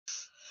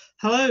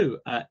Hello,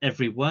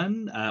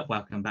 everyone.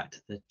 Welcome back to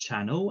the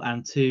channel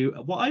and to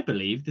what I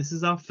believe this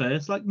is our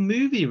first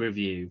movie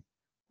review.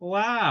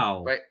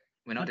 Wow, Wait,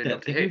 we're I not doing don't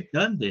Doctor think Who. we've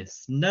done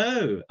this.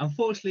 No,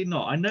 unfortunately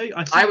not. I know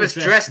I saw I your was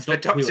dress for dressed for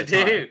Doctor Who Doctor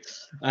attire. Who.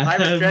 I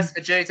was dressed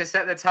for Jay to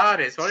set the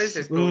TARDIS. What is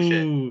this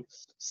bullshit? Ooh,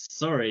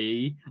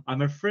 sorry.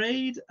 I'm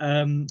afraid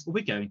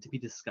we're going to be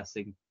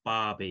discussing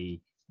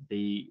Barbie,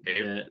 the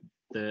Who?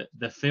 the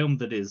the film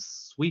that is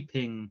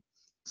sweeping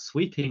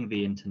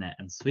the internet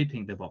and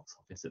sweeping the box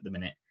office at the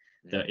minute.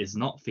 That is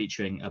not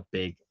featuring a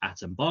big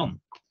atom bomb.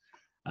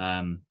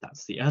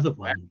 That's the other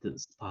Well, one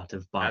that's part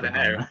of I don't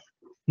know.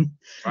 Barbenheimer.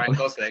 Ryan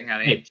Gosling, I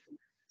mean, Hey,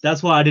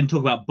 that's why I didn't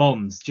talk about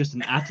bombs, just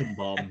an atom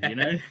bomb, you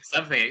know?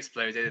 something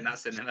exploded in that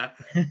cinema.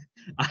 I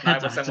I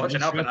had wasn't to make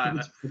watching sure for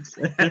Oppenheimer.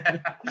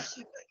 the jokes.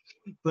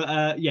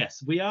 But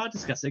yes, we are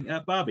discussing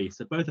Barbie.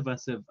 So both of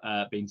us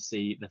have been to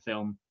see the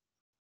film.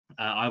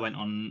 I went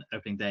on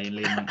opening day and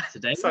Liam went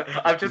today. So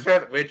I've just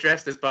read that we're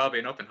dressed as Barbie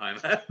and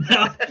Oppenheimer.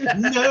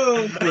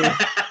 No!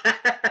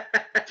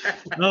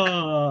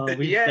 Oh,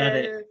 we've done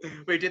it.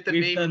 We did the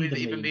We've meme done we the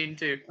didn't even meme. mean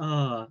to.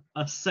 Oh,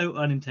 that's so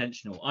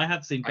unintentional. I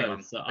have seen Hang both,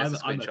 on, so there's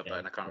a I'm screenshot okay.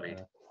 button. I can't But,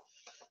 read.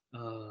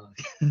 oh.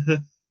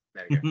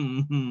 There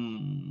we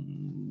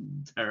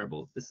go.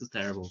 Terrible. This is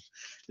terrible.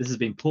 This has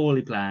been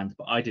poorly planned,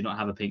 but I do not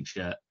have a pink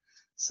shirt.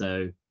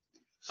 So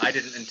I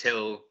didn't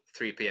until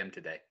 3 p.m.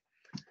 today.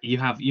 you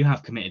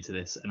have committed to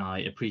this, and I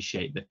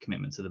appreciate the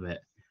commitment to the bit.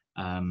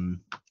 And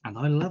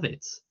I love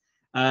it.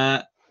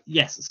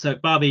 Yes, so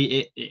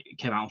Barbie, it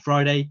came out on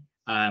Friday.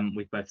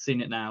 We've both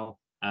seen it now.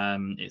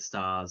 It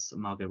stars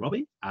Margot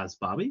Robbie as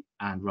Barbie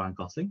and Ryan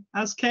Gosling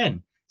as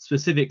Ken.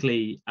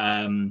 Specifically,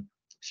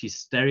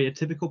 she's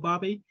stereotypical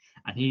Barbie,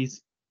 and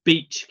he's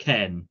Beach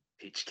Ken.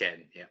 Peach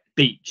Ken, yeah.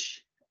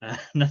 Beach,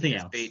 nothing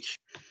Yes, else. Beach.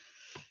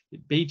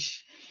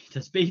 Beach. He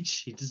does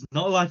beach. He does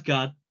not a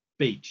lifeguard.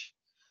 Beach.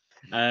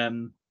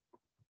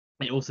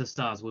 It also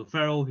stars Will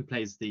Ferrell, who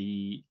plays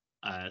the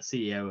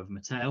CEO of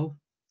Mattel,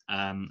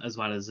 as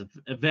well as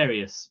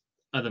various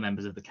other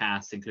members of the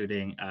cast,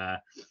 including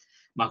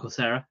Michael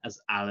Cera as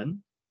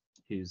Alan,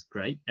 who's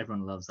great.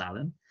 Everyone loves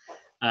Alan.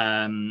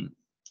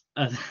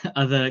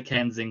 Other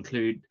Kens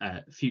include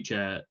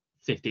future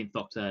 15th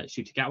Doctor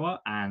Shutagawa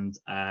and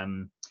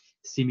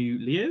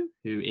Simu Liu,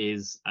 who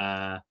is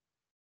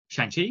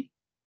Shang-Chi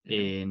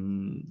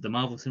in the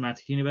Marvel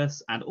Cinematic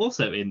Universe, and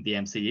also in the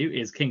MCU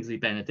is Kingsley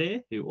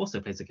Ben-Adir, who also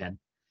plays a Ken.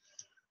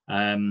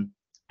 And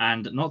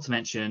not to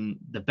mention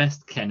the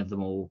best Ken of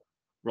them all,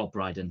 Rob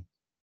Brydon.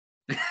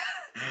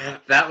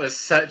 That was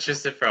such a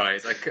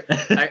surprise.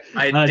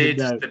 I did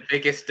the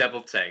biggest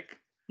double take.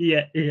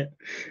 Yeah.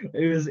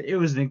 It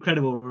was an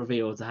incredible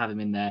reveal to have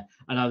him in there,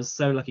 and I was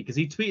so lucky because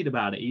he tweeted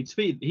about it.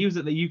 He was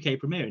at the UK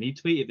premiere and he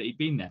tweeted that he'd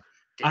been there.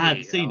 I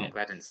hadn't seen it,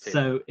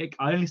 so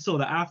I only saw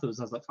that afterwards.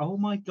 I was like, "Oh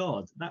my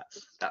god,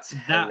 that's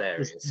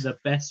hilarious! Was the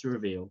best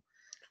reveal."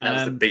 That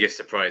was the biggest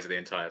surprise of the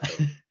entire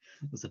film.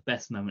 It was the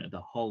best moment of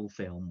the whole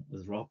film.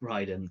 Was Rob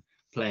Brydon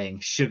playing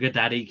Sugar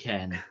Daddy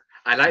Ken?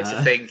 I like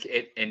to think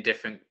in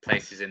different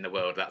places in the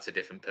world, that's a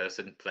different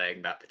person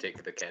playing that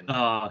particular Ken.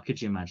 Oh, could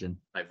you imagine?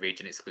 Like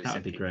region exclusive.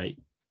 That would be great.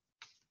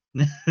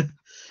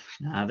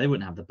 Nah, they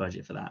wouldn't have the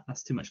budget for that.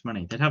 That's too much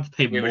money. They'd have to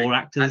pay more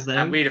actors though.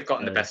 And we'd have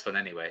gotten the best one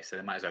anyway, so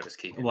they might as well just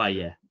keep it. Well,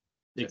 yeah,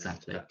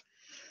 exactly.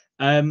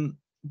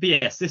 But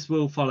yes, this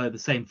will follow the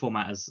same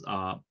format as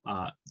our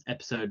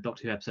episode,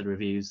 Doctor Who episode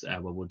reviews,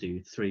 where we'll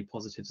do 3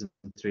 positives and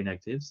 3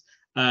 negatives.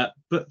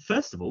 But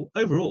first of all,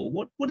 overall,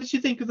 what did you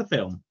think of the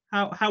film?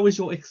 How was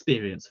your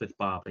experience with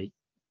Barbie?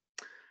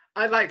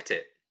 I liked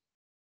it.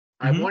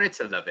 I wanted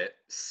to love it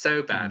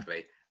so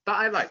badly, but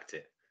I liked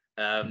it.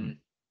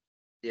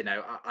 You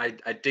know,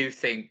 I do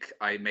think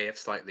I may have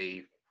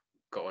slightly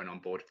gotten on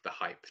board with the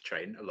hype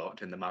train a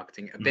lot in the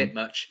marketing, a bit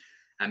much,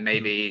 and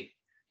maybe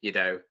you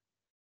know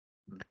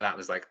that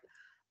was like,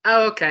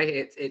 oh,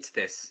 okay, it's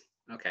this,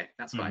 okay,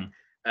 that's fine.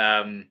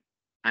 And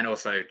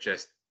also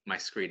just my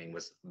screening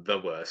was the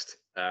worst.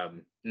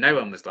 No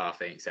one was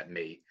laughing except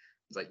me. It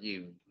was like,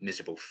 you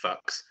miserable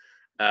fucks.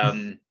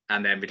 And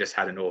then we just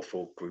had an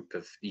awful group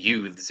of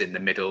youths in the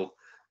middle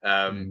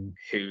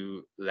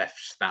who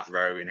left that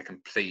row in a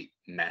complete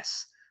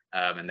mess.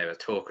 And they were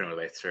talking all the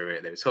way through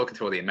it. They were talking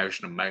through all the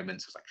emotional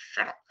moments. I was like,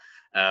 shut up.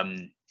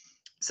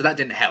 So that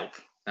didn't help.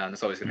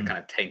 It's always going to kind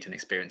of taint an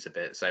experience a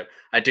bit. So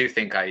I do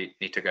think I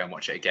need to go and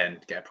watch it again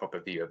to get a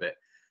proper view of it,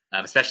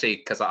 especially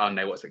because I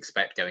know what to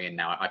expect going in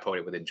now. I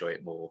probably would enjoy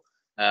it more.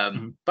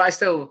 But I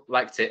still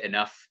liked it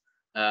enough.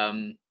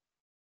 And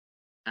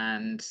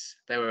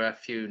there were a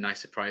few nice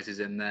surprises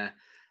in there.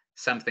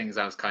 Some things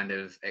I was kind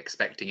of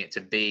expecting it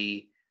to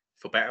be,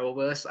 for better or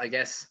worse, I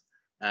guess.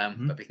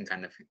 But we can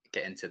kind of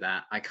get into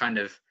that.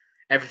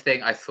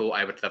 Everything I thought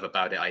I would love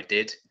about it, I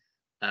did.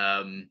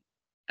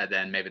 And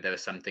then maybe there were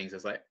some things I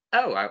was like,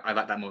 oh, I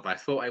like that more than I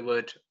thought I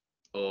would.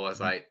 Or I was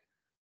like,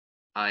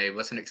 I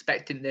wasn't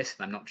expecting this,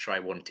 and I'm not sure I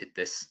wanted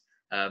this.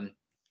 I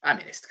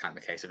mean, it's kind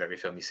of the case of every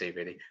film you see,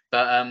 really.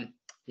 But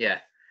yeah,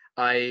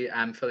 I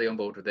am fully on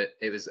board with it.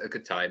 It was a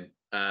good time.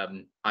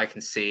 I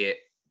can see it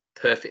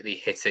perfectly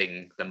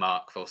hitting the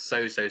mark for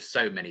so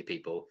many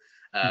people,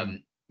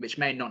 which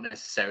may not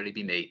necessarily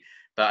be me,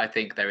 but I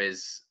think there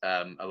is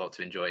a lot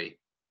to enjoy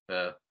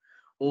for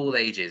all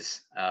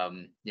ages.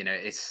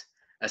 It's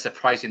a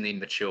surprisingly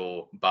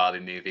mature Barbie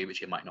movie,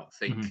 which you might not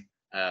think.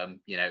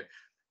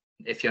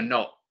 If you're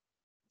not,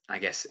 I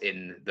guess,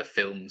 in the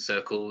film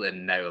circle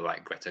and know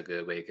like Greta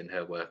Gerwig and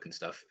her work and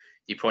stuff,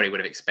 you probably would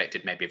have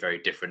expected maybe a very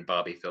different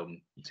Barbie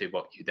film to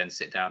what you then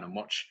sit down and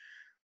watch.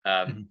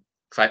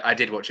 Because I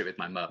did watch it with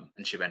my mum,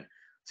 and she went,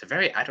 "It's a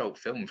very adult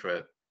film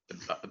for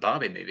a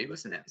Barbie movie,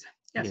 wasn't it?"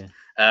 Yes.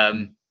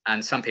 Yeah.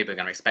 And some people are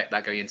going to expect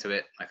that going into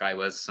it, like I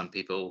was. Some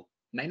people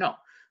may not.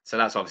 So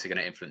that's obviously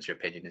going to influence your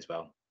opinion as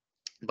well.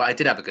 But I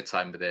did have a good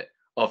time with it,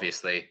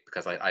 obviously,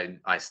 because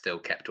I still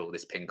kept all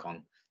this pink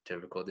on to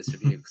record this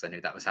review because I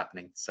knew that was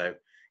happening. So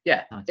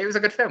yeah, nice. It was a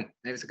good film.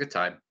 It was a good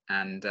time,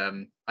 and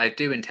I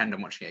do intend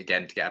on watching it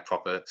again to get a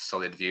proper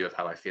solid view of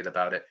how I feel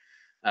about it.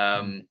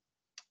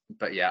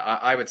 But yeah,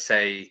 I would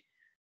say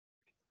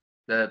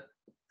the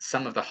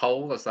sum of the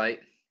whole was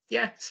like,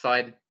 yeah, it's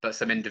fine, but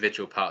some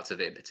individual parts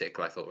of it in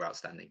particular I thought were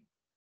outstanding.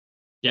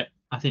 Yep,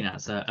 I think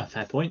that's a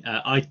fair point.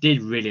 I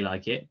did really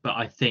like it, but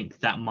I think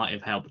that might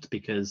have helped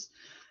because,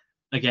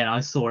 again, I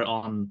saw it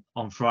on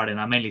Friday,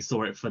 and I mainly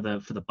saw it for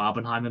the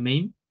Barbenheimer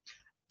meme.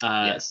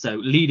 So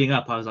leading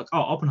up, I was like,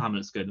 oh, Oppenheimer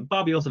looks good, and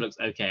Barbie also looks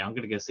okay. I'm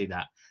gonna go see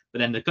that. But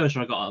then the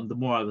closer I got on, the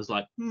more I was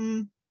like,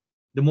 the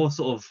more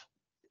sort of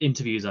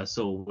interviews I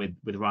saw with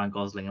Ryan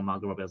Gosling and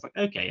Margot Robbie, I was like,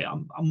 okay,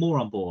 I'm more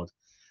on board.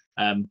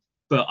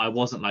 But I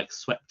wasn't like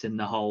swept in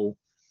the whole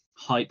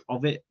hype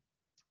of it.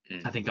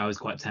 I think I was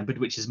quite tempered,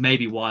 which is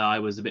maybe why I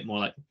was a bit more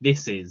like,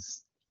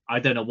 I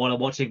don't know what I'm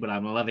watching, but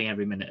I'm loving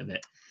every minute of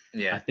it.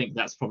 Yeah, I think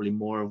that's probably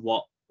more of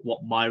what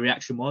my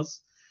reaction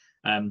was.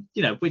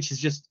 Which is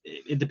just,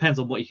 it depends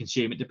on what you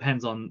consume. It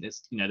depends on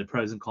the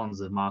pros and cons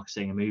of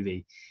marketing a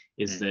movie.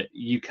 Is that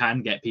you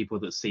can get people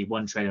that see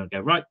one trailer and go,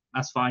 right,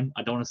 that's fine,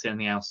 I don't want to see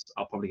anything else,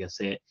 I'll probably go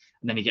see it.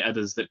 And then you get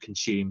others that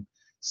consume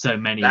so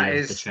many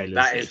of the trailers.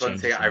 That is one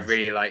thing I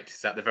really liked,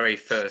 is that the very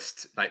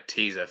first like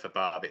teaser for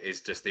Barbie is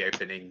just the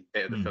opening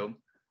bit of the film.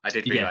 I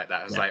did really like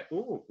that. I was like,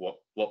 oh,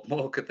 what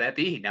more could there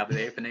be now that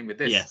they're opening with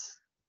this? Yes.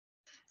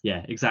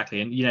 Yeah,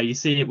 exactly. And you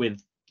see it with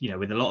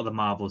with a lot of the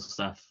Marvel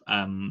stuff.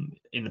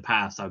 In the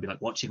past, I would be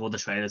like watching all the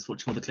trailers,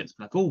 watching all the clips,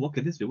 like, oh, what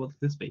could this be? What could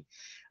this be?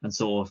 And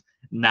sort of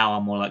now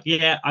I'm more like,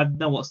 yeah, I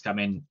know what's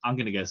coming, I'm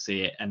gonna go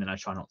see it, and then I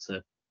try not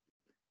to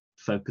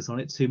focus on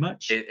it too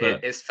much.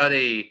 It's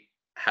funny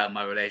how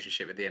my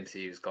relationship with the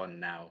MCU has gone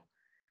now,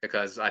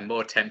 because I'm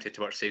more tempted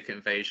to watch Secret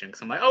Invasion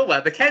because I'm like, oh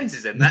well, the Kens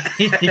is in that.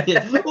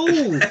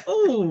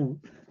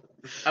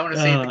 I want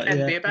to see the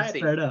Ken be a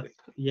baddie. Fair enough.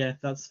 Yeah,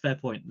 that's a fair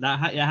point.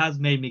 That it has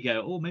made me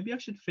go, oh, maybe I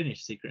should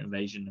finish Secret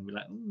Invasion and be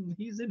like,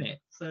 he's in it,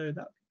 so that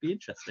would be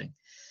interesting.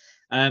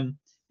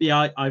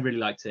 Yeah, I really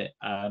liked it.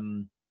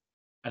 And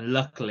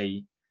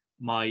luckily,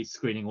 my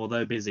screening,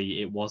 although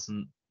busy,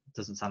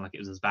 doesn't sound like it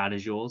was as bad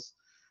as yours.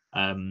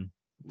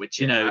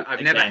 Which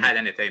I've never had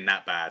anything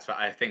that bad, so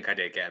I think I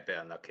did get a bit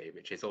unlucky,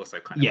 which is also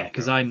kind of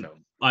because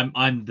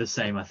I'm the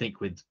same. I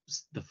think with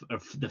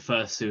the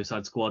first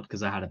Suicide Squad,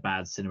 because I had a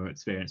bad cinema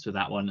experience with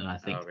that one, and I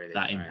think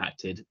that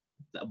impacted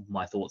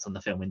my thoughts on the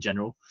film in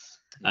general.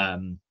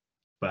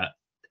 But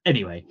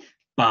anyway,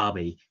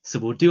 Barbie. So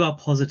we'll do our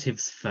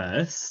positives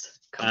first.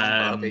 Come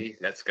on, Barbie,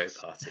 let's go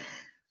party.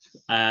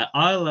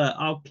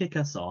 I'll kick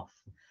us off.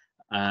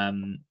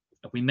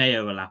 We may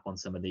overlap on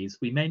some of these,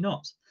 we may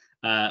not.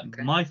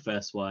 Okay. My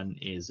first one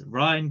is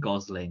Ryan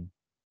Gosling.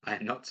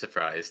 I'm not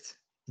surprised.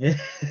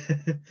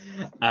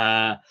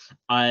 I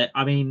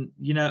mean,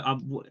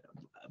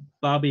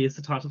 Barbie is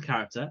the title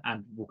character,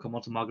 and we'll come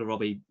on to Margot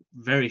Robbie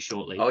very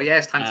shortly. Oh yeah,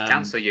 it's time to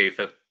cancel you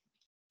for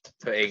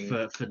putting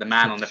the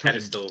man on the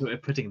pedestal,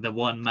 putting the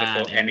one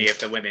man before any of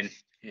the women.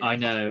 Yeah. I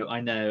know,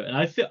 and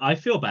I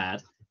feel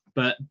bad,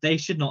 but they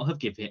should not have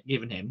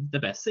given him the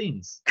best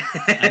scenes.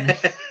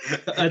 It's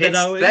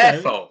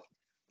their fault.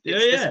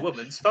 It's this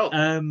woman's fault.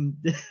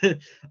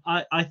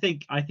 I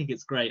think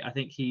it's great. I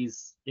think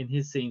he's in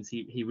his scenes.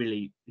 He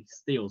really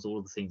steals all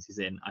of the scenes he's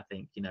in. I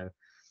think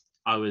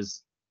I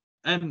was.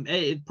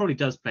 It probably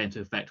does play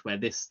into effect where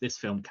this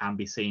film can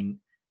be seen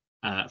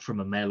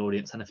from a male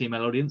audience and a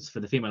female audience. For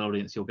the female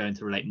audience, you're going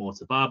to relate more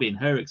to Barbie and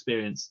her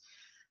experience.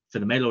 For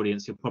the male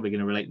audience, you're probably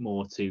going to relate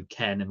more to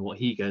Ken and what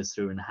he goes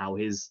through and how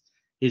his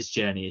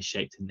journey is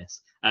shaped in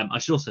this. I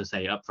should also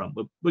say up front,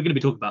 we're going to be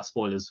talking about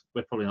spoilers.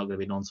 We're probably not going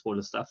to be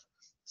non-spoiler stuff.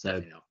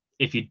 So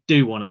if you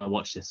do want to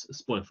watch this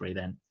spoiler free,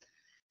 then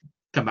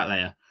come back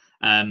later.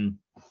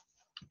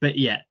 But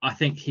yeah, I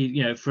think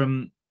he,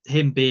 from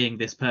him being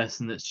this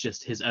person that's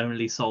just his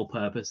only sole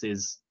purpose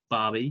is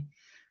Barbie,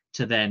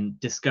 to then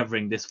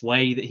discovering this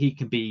way that he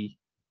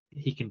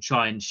can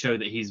try and show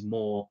that he's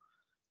more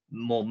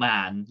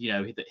man,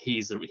 that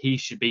he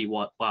should be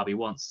what Barbie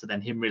wants, to then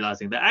him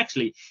realizing that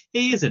actually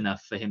he is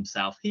enough for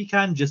himself. He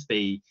can just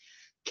be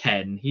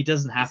Ken. He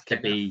doesn't have to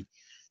be.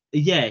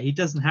 Yeah, he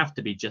doesn't have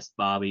to be just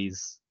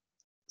Barbie's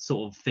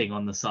sort of thing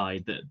on the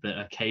side that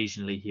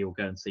occasionally he'll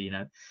go and see,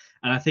 And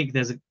I think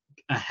there's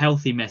a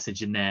healthy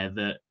message in there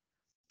that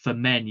for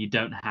men, you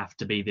don't have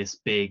to be this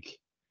big,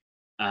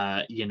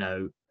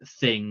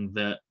 thing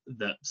that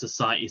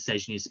society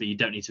says you need to be. You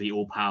don't need to be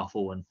all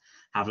powerful and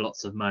have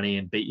lots of money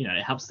and be,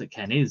 it helps that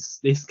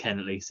this Ken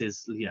at least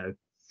is,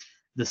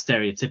 the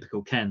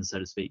stereotypical Ken, so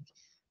to speak.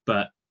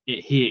 But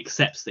he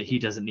accepts that he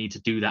doesn't need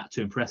to do that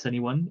to impress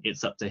anyone.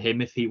 It's up to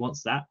him if he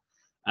wants that.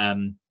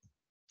 And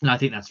I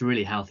think that's a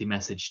really healthy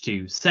message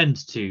to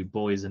send to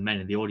boys and men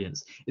in the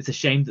audience. It's a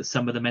shame that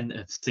some of the men that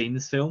have seen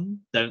this film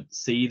don't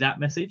see that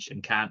message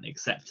and can't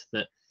accept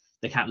that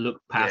they can't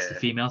look past the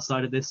female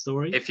side of this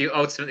story. If you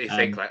ultimately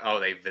think like,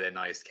 oh, they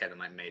villainized Ken and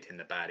like made him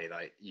the baddie,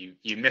 like you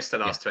missed the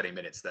last 20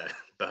 minutes there.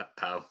 But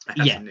pal, I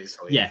have some news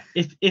for you. Yeah.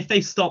 If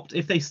they stopped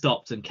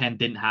and Ken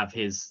didn't have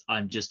his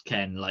 "I'm just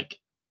Ken" like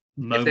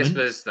moment. If this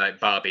was like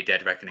Barbie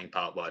Dead Reckoning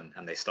Part 1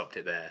 and they stopped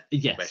it there,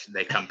 yes,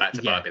 they come back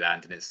to Barbie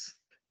Land and it's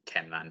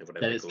Kenland or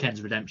whatever. Then it's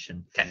Ken's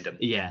redemption. Kendom.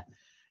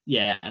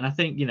 Yeah, and I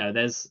think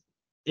there's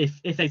if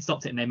they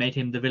stopped it and they made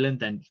him the villain,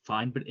 then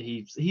fine. But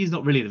he's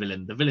not really the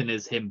villain. The villain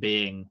is him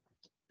being.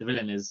 The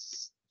villain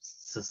is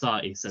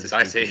society. So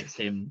society. It's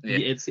him.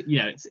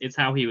 Yeah. It's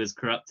how he was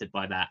corrupted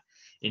by that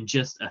in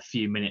just a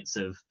few minutes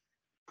of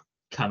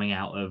coming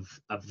out of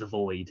the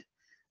void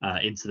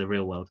into the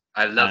real world.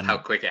 I love how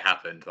quick it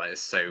happened. Like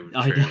it's so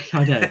true.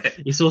 I know.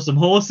 He saw some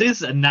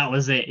horses and that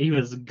was it. He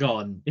was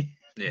gone.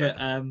 Yeah.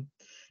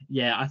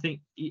 But I think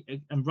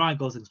and Ryan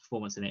Gosling's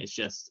performance in it is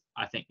just.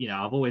 I think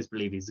I've always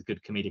believed he's a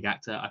good comedic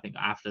actor. I think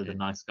after The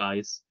Nice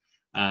Guys.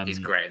 He's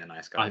great in The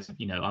Nice Guys.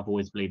 I've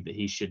always believed that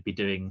he should be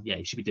doing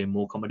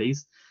more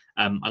comedies.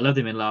 I loved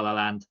him in La La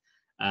Land.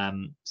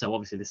 So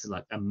obviously this is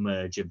like a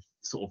merge of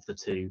sort of the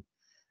two.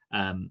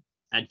 And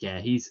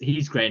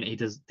he's great. He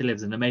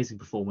delivers an amazing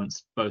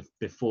performance both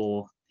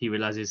before he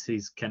realizes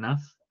he's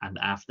Kenneth and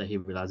after he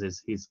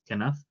realizes he's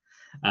Kenneth.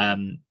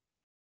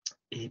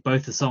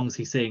 Both the songs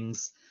he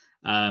sings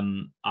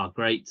are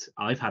great.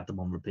 I've had them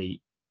on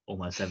repeat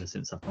almost ever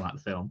since I've come out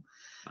of the film.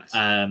 Nice.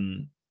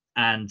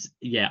 And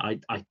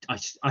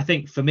I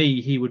think for me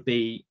he would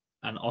be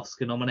an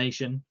Oscar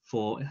nomination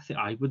for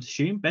I would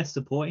assume Best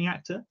Supporting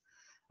Actor,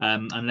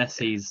 unless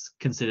he's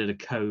considered a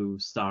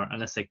co-star,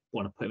 unless they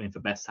want to put him in for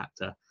Best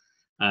Actor.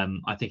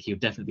 I think he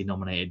would definitely be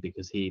nominated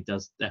because he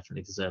does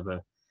definitely deserve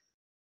a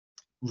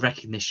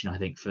recognition. I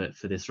think for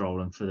this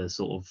role and for the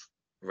sort of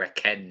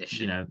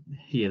recognition.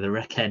 The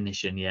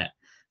recognition,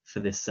 for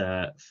this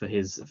for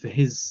his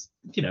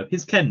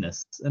his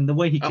Kenness and the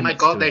way he. Oh my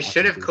god, they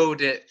should have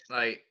called it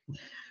like.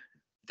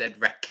 Dead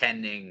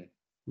Reckoning.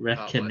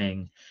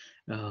 Reckoning.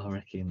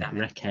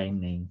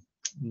 Reckoning.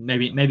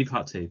 Maybe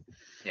part 2.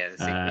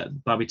 Yeah.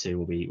 Barbie 2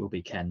 will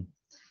be Ken.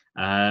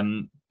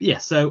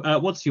 So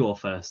what's your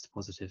first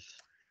positive?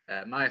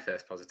 My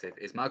first positive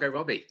is Margot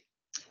Robbie.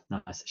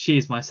 Nice. She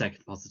is my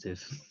second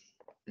positive.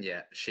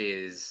 Yeah, she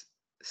is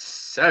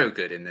so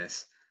good in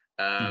this.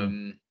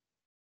 Right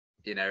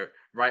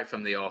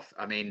from the off.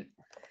 I mean,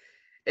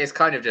 it's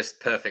kind of just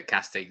perfect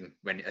casting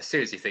as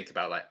soon as you think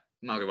about like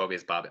Margot Robbie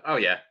is Barbie. Oh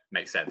yeah,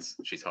 makes sense.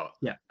 She's hot.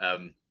 Yeah.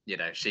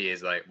 She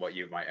is like what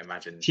you might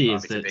imagine. She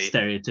Barbie is the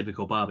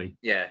stereotypical Barbie.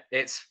 Yeah,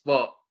 it's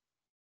what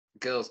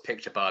girls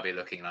picture Barbie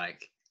looking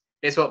like.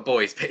 It's what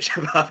boys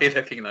picture Barbie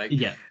looking like.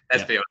 Yeah.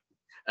 Let's be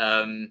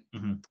honest.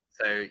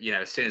 So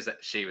as soon as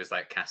she was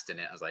like cast in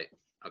it, I was like,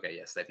 okay,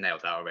 yes, they've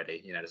nailed that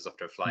already. This is off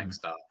to a flying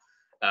start.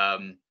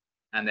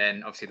 And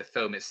then obviously the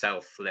film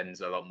itself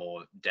lends a lot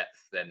more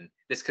depth than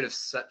this could have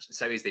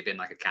so easily been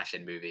like a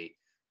cash-in movie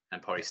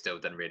and probably still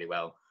done really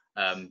well.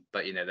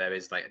 But there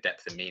is like a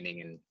depth of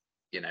meaning and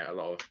a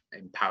lot of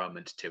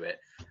empowerment to it,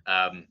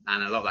 and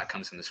a lot of that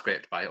comes from the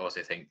script. But I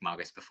also think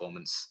Margot's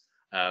performance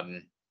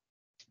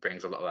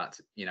brings a lot of that.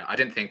 I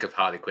didn't think of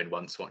Harley Quinn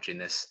once watching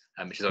this,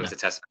 which is always a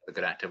testament to a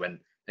good actor when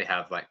they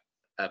have like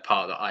a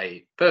part that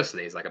I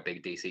personally, as like a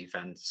big DC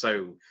fan,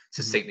 so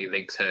succinctly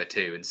links her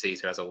to and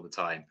sees her as all the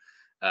time.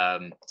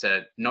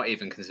 To not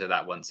even consider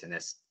that once in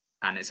this,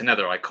 and it's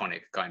another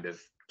iconic kind of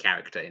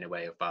character in a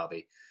way of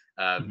Barbie.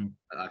 I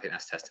think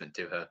that's testament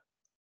to her.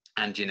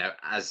 And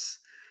as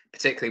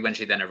particularly when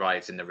she then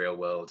arrives in the real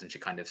world and she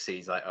kind of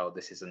sees like, oh,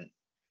 this isn't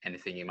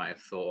anything you might have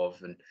thought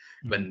of, and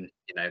when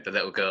the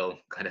little girl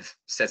kind of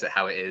says it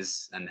how it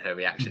is and her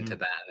reaction to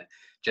that, and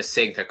just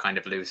seeing her kind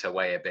of lose her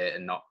way a bit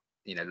and not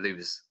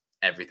lose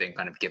everything,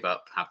 kind of give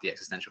up, have the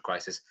existential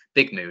crisis.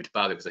 Big mood.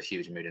 Barbie was a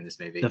huge mood in this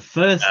movie. The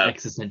first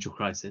existential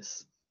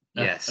crisis.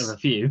 Yes, of a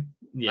few.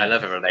 Yeah. I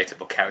love a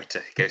relatable character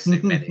who goes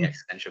through many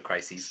existential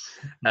crises.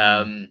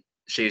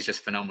 She's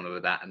just phenomenal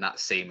with that, and that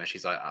scene where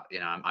she's like,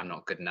 I'm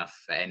not good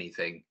enough for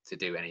anything to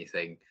do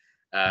anything.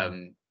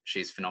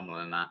 She's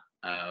phenomenal in that.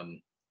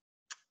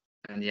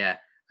 And yeah,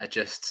 I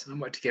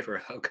want to give her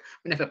a hug.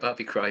 Whenever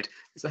Barbie cried,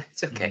 it's like,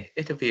 it's okay,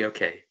 it'll be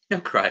okay.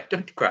 Don't cry,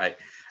 don't cry.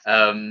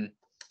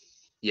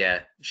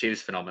 Yeah, she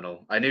was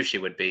phenomenal. I knew she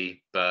would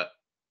be, but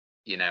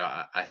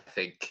I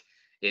think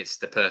it's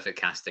the perfect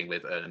casting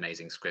with an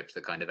amazing script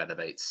that kind of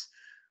elevates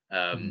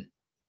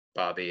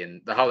Barbie,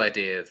 and the whole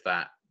idea of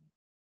that.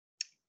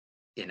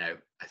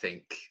 I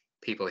think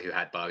people who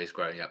had Barbies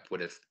growing up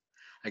would have,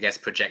 I guess,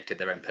 projected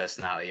their own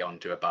personality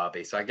onto a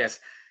Barbie. So I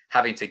guess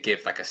having to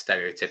give like a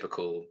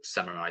stereotypical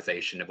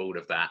summarization of all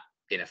of that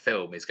in a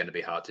film is going to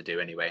be hard to do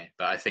anyway.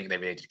 But I think they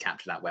really did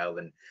capture that well,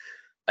 and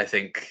I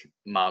think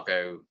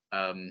Margot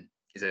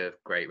is a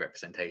great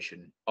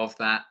representation of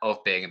that,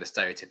 of being the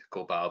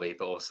stereotypical Barbie,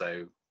 but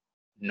also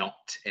not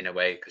in a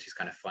way, because she's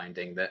kind of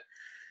finding that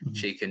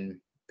she can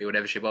be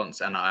whatever she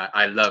wants. And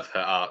I love her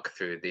arc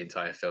through the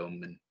entire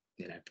film, and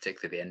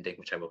particularly the ending,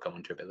 which I will come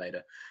on to a bit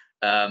later.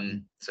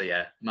 So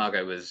yeah,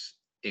 Margot was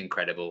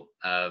incredible.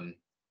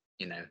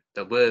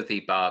 The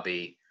worthy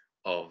Barbie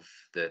of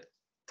the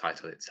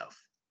title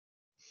itself.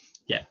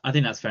 Yeah, I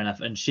think that's fair enough.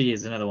 And she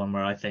is another one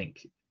where I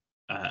think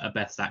a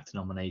Best Actor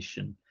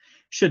nomination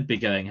should be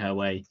going her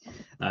way.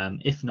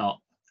 If not,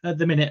 at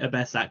the minute, a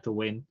Best Actor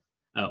win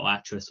or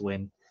Actress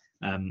win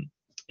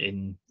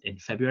in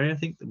February, I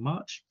think,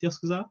 March, the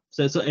Oscars are.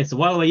 So it's a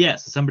while away yet,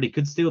 so somebody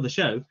could steal the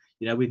show.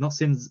 We've not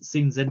seen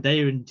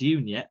Zendaya in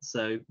Dune yet,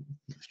 so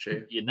it's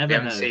true. You never know.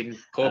 We haven't seen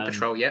Paw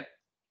Patrol yet.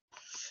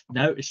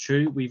 No, it's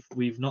true.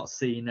 We've not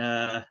seen.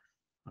 I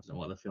don't know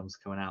what the film's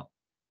coming out.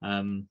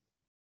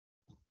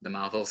 The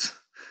Marvels.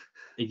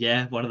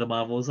 Yeah, one of the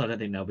Marvels. I don't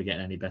think they'll be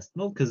getting any best.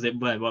 Well, because it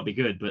won't be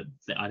good, but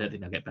I don't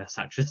think they'll get Best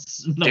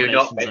Actress Do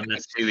not make me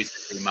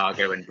choose between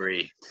Margot and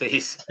Brie,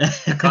 please.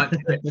 I can't do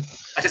it.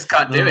 I just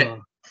can't do it.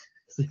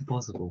 It's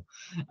impossible.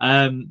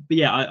 But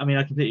yeah, I mean,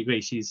 I completely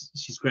agree. She's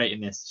great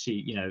in this.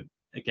 She,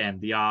 again,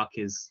 the arc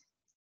is,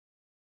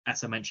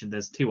 as I mentioned,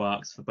 there's 2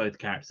 arcs for both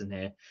characters in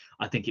here.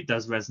 I think it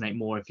does resonate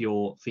more if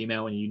you're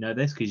female and you know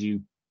this, because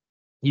you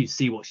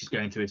see what she's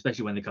going through,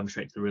 especially when they come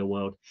straight to the real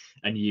world,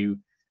 and you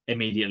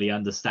immediately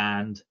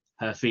understand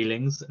her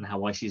feelings and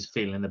why she's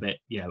feeling a bit,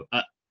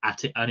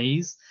 at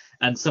unease.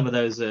 And some of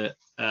those are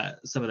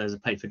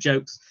played for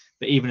jokes,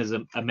 but even as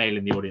a male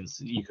in the audience,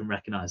 you can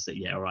recognize that,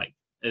 yeah, all right,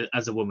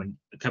 as a woman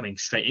coming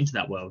straight into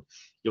that world,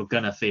 you're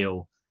gonna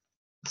feel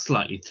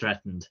slightly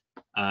threatened,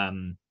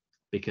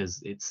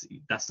 because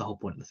that's the whole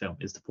point of the film,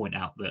 is to point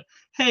out that,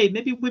 hey,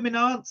 maybe women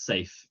aren't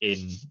safe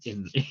in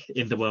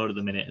the world at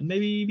the minute, and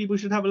maybe people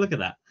should have a look at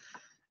that.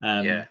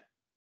 Yeah.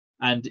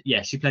 And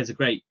yeah, she plays a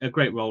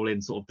great role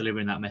in sort of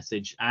delivering that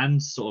message,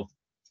 and sort of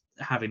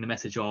having the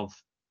message of,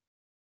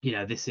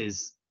 this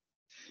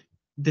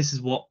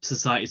is what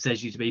society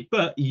says you to be,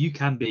 but you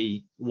can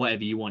be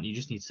whatever you want. You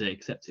just need to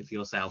accept it for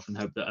yourself and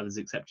hope that others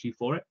accept you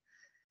for it.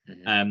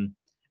 Mm-hmm.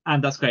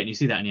 And that's great. And you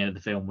see that in the end of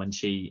the film when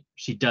she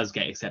does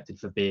get accepted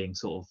for being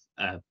sort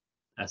of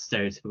a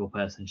stereotypical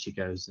person. She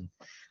goes and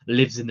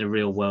lives in the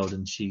real world,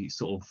 and she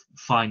sort of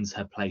finds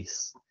her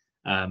place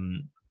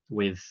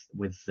with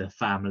the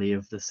family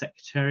of the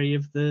secretary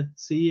of the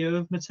CEO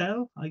of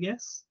Mattel, I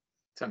guess.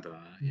 Something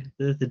like that,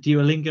 yeah. The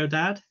Duolingo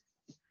dad.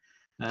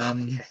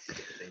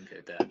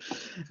 Duolingo dad.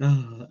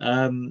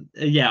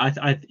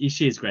 Yeah,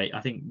 she is great.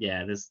 I think,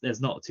 yeah, there's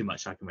not too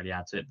much I can really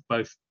add to it.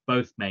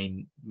 Both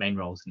main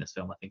roles in this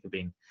film, I think, have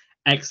been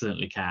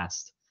excellently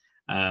cast,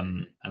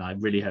 and I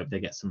really hope they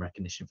get some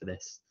recognition for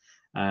this.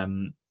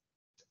 And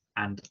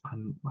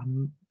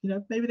I'm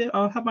maybe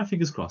I'll have my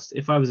fingers crossed.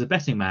 If I was a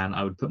betting man,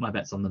 I would put my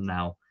bets on them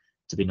now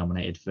to be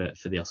nominated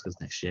for the Oscars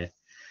next year.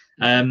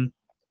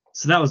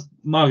 So that was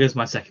Margot's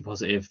my second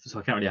positive, so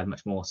I can't really add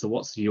much more. So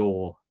what's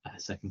your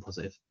second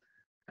positive?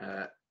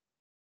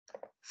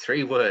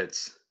 3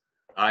 words.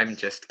 I'm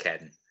just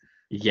Ken.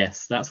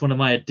 Yes, that's one of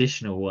my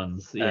additional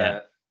ones.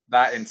 Yeah.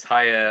 That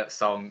entire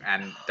song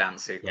and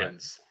dance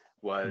sequence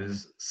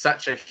was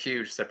such a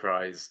huge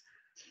surprise.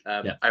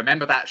 I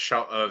remember that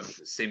shot of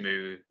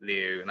Simu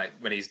Liu, like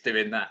when he's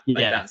doing that,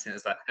 dancing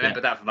and stuff. I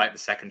remember that from like the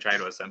second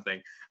trailer or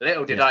something.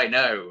 Little did I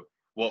know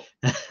what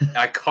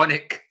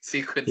iconic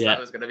sequence that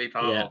was going to be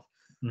part of.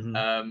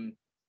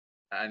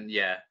 And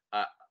yeah,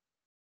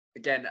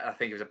 again, I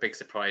think it was a big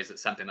surprise that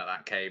something like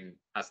that came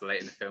as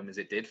late in the film as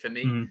it did for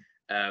me.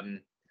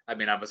 I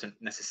mean, I wasn't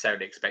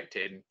necessarily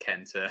expecting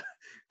Ken to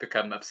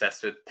become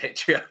obsessed with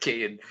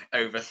patriarchy and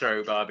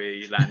overthrow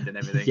Barbie land and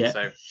everything.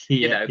 So,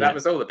 that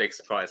was all a big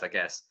surprise, I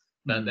guess.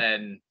 But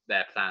then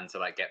their plan to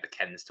like get the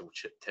Kens to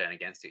turn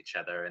against each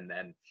other, and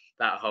then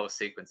that whole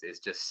sequence is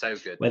just so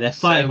good. Where they're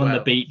fighting on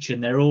the beach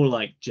and they're all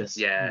like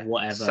just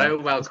whatever. So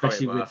well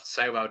choreographed,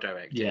 so well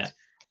directed. Yeah.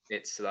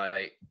 It's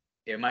like,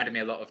 it reminded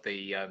me a lot of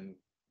the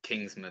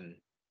Kingsman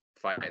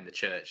fight in the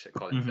church that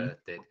Colin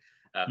Firth did.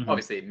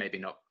 Obviously, maybe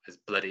not as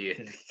bloody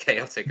and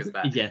chaotic as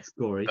that. Yes,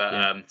 gory.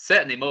 But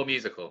certainly more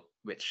musical,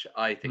 which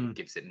I think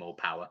gives it more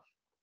power.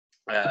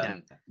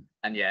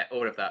 And yeah,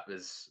 all of that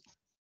was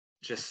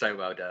just so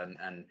well done.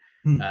 And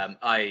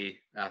I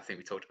think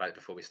we talked about it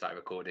before we started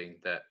recording,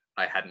 that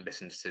I hadn't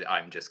listened to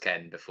I'm Just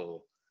Ken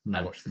before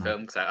I watched the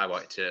film, because I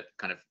wanted to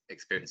kind of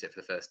experience it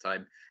for the first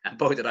time. And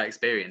boy, did I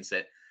experience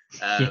it.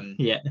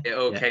 It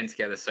all came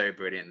together so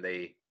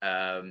brilliantly.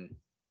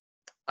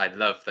 I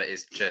love that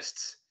it's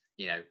just,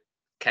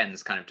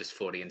 Ken's kind of just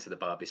falling into the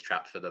Barbie's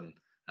trap for them,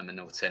 and then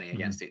all turning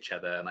against each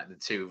other, and like the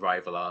 2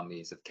 rival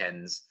armies of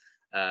Ken's.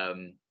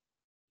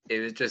 It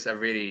was just a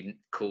really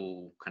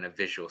cool kind of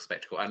visual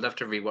spectacle. I'd love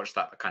to rewatch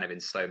that kind of in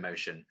slow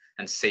motion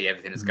and see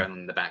everything that's going on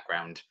in the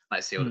background,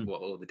 like see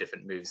all the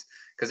different moves.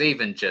 Because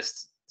even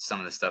just some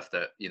of the stuff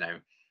that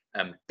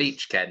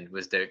Beach Ken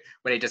was doing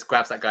when he just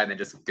grabs that guy and then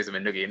just gives him a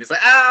noogie, and it's like,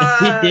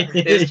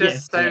 it's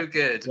just so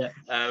good.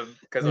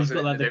 Because he's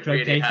got like the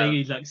croquet thing,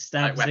 he like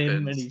stabs like,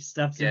 him, and he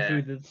stabs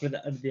him through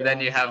the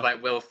then you have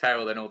like Will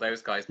Ferrell and all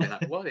those guys being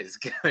like, what is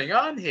going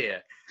on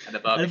here? And the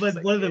Barbie, and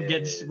like, one of them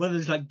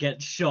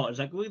gets shot. It's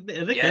like, are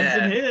the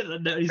Kens in here?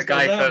 And the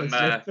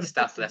guy from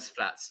Staffless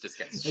Flats just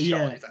gets shot.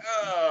 Yeah. He's like,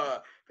 oh,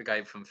 the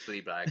guy from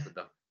Fleabag with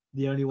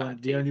the only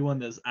one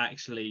that's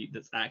actually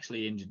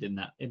injured in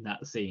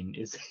that scene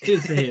is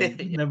him.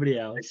 Nobody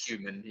else. A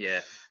human,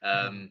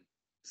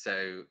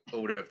 so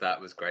all of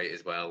that was great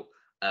as well.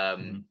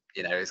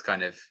 You know, it's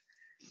kind of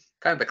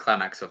the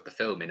climax of the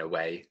film in a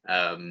way.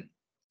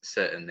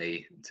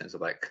 Certainly in terms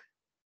of like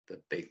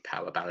the big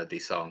power ballady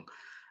song.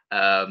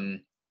 And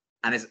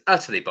it's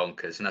utterly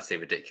bonkers and utterly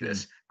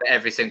ridiculous. But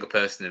every single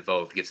person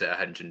involved gives it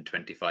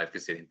 125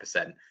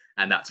 gazillion%,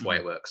 and that's why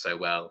it works so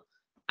well.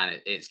 And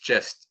it's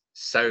just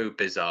so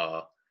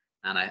bizarre,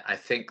 and I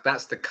think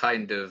that's the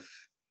kind of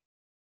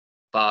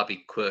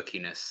Barbie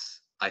quirkiness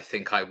I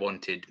think I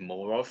wanted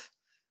more of.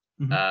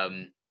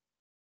 And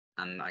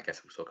I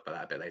guess we'll talk about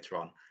that a bit later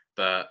on,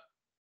 but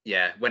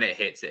yeah, when it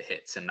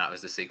hits, and that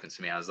was the sequence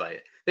for me. I was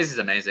like, this is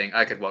amazing.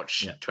 I could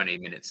watch 20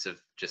 minutes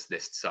of just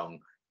this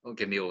song, or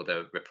give me all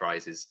the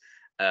reprises.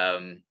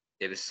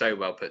 It was so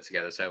well put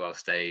together, so well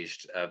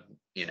staged.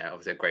 You know,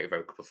 obviously a great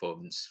vocal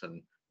performance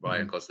from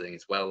Ryan Gosling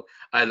as well.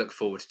 I look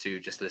forward to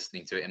just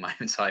listening to it in my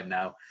own time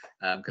now,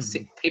 because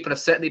people have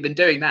certainly been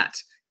doing that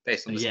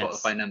based on the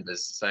Spotify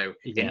numbers. So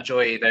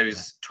enjoy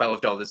those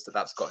 $12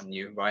 that's gotten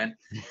you, Ryan.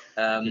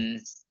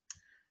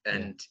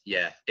 And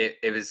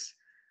it was,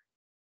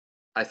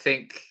 I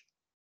think,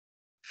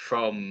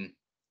 from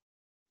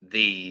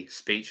the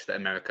speech that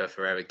America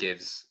Ferrera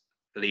gives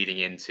leading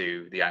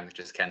into the I'm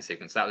Just Ken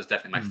sequence, that was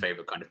definitely my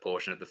favorite kind of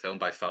portion of the film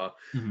by far.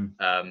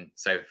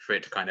 So for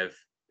it to kind of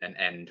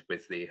end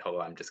with the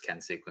whole I'm Just Ken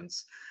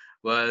sequence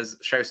was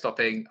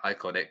show-stopping,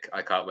 iconic.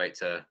 I can't wait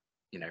to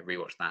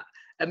rewatch that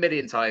a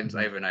million times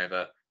over and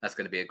over. That's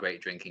going to be a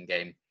great drinking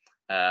game.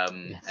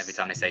 Every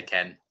time I say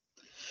Ken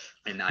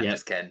in I'm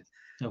Just Ken.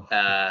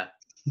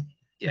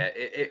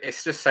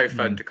 It's just so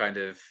fun to kind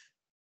of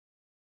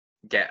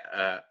get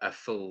a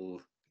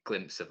full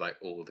glimpse of like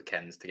all the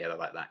Kens together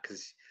like that,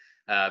 because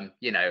I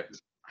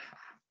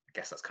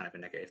guess that's kind of a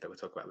negative that we'll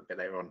talk about a bit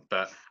later on,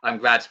 but I'm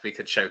glad we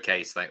could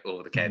showcase like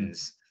all the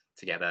Kens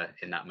together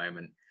in that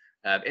moment,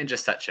 in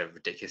just such a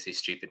ridiculously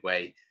stupid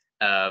way,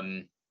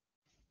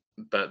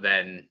 but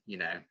then you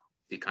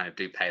kind of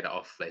do pay that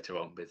off later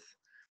on with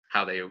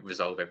how they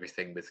resolve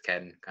everything, with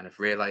Ken kind of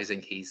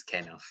realizing he's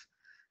Ken-off.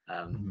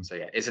 So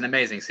yeah, it's an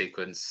amazing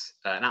sequence,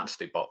 an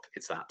absolute bop.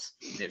 It's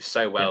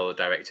so well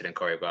directed and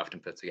choreographed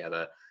and put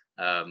together.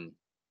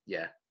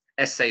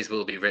 Essays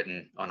will be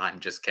written on I'm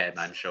Just Ken,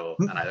 I'm sure,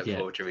 and I look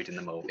forward to reading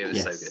them all. It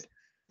was so good.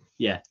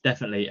 Yeah,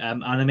 definitely.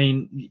 And I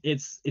mean,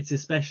 it's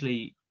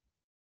especially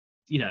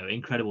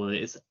incredible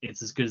that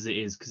it's as good as it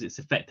is, because it's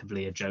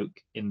effectively a joke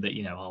in that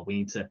we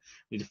need to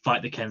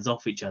fight the Kens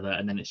off each other,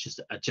 and then it's just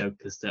a joke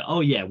as to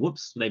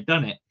whoops, they've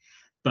done it.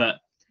 But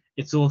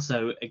it's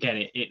also,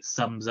 again, it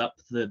sums up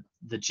the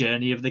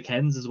journey of the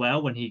Kens as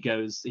well, when he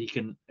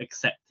can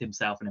accept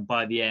himself, and then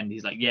by the end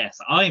he's like, yes,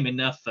 I'm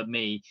enough for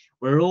me,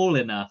 we're all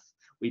enough,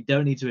 we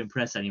don't need to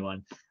impress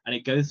anyone. And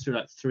it goes through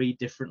like 3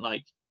 different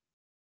like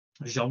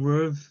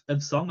genre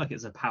of song. Like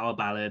it's a power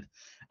ballad,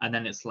 and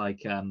then it's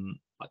like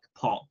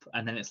pop,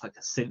 and then it's like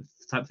a synth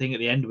type thing at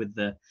the end with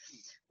the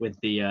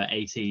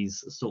 80s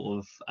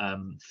sort of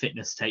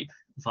fitness tape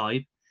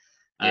vibe.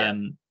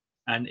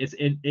 And it's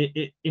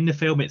in the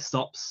film it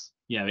stops,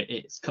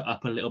 it's cut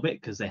up a little bit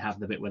because they have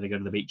the bit where they go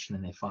to the beach and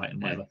then they fight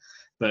and whatever.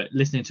 But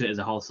listening to it as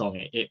a whole song,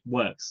 it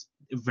works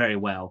very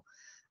well.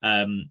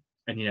 And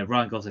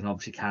Ryan Gosling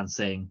obviously can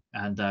sing,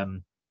 and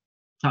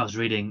I was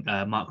reading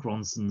Mark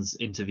Ronson's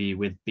interview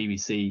with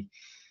BBC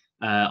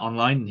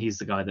online, and he's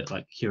the guy that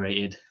like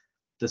curated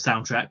the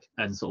soundtrack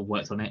and sort of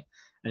worked on it.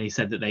 And he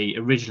said that they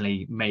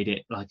originally made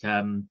it like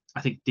I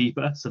think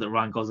deeper so that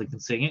Ryan Gosling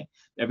can sing it.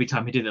 Every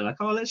time he did it, like,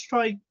 let's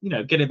try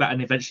get it back,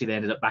 and eventually they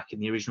ended up back in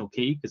the original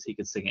key because he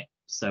could sing it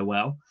so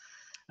well.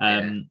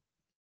 And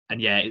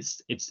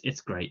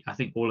it's great. I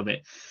think all of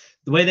it,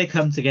 the way they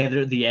come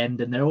together at the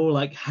end and they're all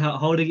like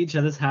holding each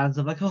other's hands,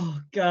 I'm like, oh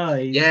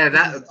guys,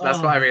 that's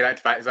what I really liked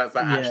about it, is that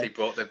actually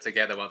brought them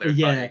together while they were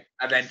fighting.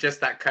 And then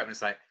just that cut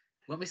was like,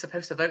 weren't we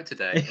supposed to vote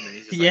today? And then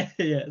he's just like,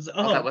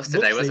 that was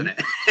today, wasn't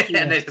it?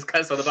 And they just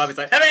kind of saw the Barbie's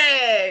like,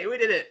 hooray, we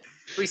did it,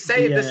 we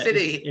saved the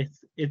city.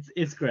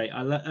 It's great.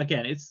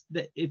 Again,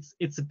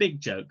 it's a big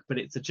joke, but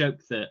it's a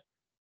joke that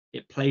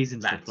it plays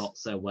into the plot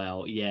so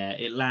well.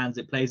 It lands,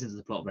 it plays into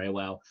the plot very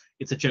well.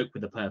 It's a joke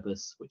with a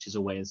purpose, which is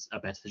always a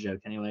better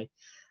joke anyway.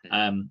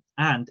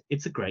 And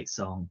it's a great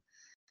song.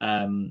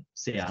 I'm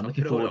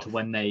looking forward to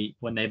when they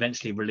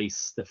eventually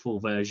release the full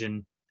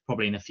version,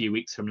 probably in a few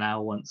weeks from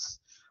now.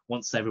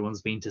 Once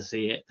everyone's been to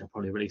see it, they'll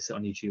probably release it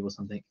on YouTube or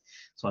something.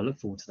 So I look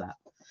forward to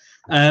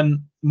that.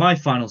 My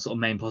final sort of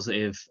main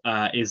positive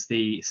is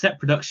the set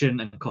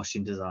production and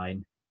costume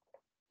design,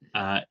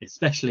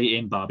 especially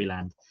in Barbie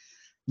Land.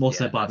 More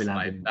so Yeah, Barbie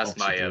Land and that's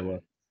obviously my the real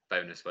world.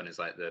 bonus one is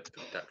like the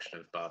production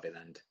of Barbie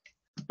Land.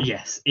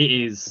 Yes, it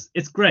is.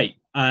 It's great.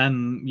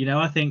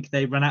 I think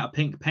they ran out of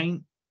pink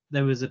paint.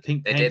 There was a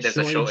pink They paint did. There's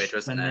a shortage, shortage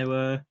wasn't when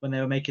there?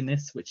 they were making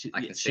this, which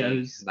I can it see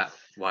shows. that.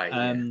 Why?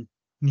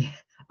 Yeah,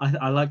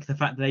 I like the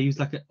fact that they use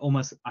like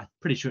almost. I'm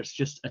pretty sure it's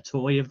just a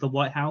toy of the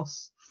White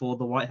House for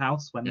the White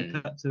House when they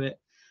cut to it.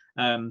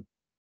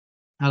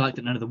 I like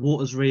that none of the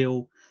water's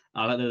real.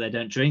 I like that they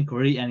don't drink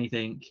or eat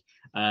anything.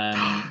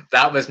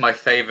 That was my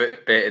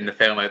favorite bit in the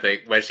film, I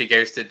think, when she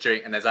goes to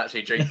drink and there's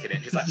actually drinking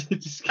it. She's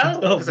like,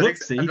 oh, because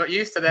whoopsie. I'm not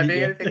used to there being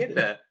Yeah. anything in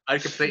there. I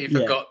completely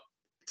Yeah. forgot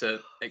to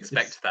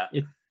expect that.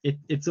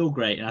 It's all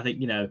great, and I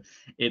think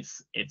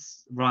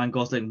it's Ryan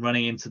Gosling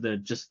running into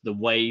the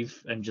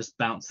wave and just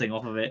bouncing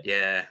off of it.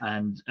 Yeah,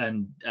 and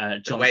the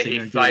John way Cena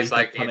he and flies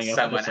Julie like coming it's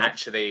up at the someone top.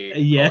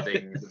 actually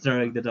holding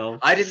throwing the doll.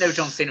 I didn't know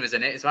John Cena was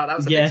in it as well. That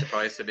was a big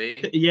surprise to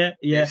me. Yeah.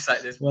 It's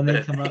like this When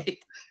they come up.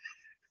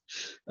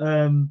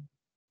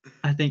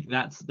 I think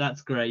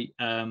that's great.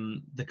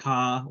 The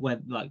car where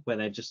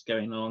they're just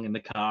going along in the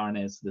car and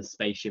there's the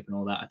spaceship and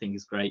all that, I think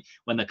is great.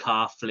 When the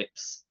car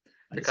flips,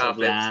 the car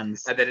flips,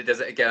 lands, and then it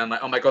does it again. I'm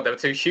like, oh my god, there were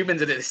two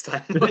humans in it this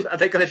time. Are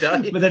they gonna die?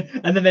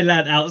 and then they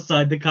land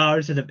outside the car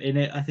instead of in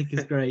it. I think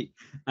is great.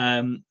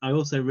 I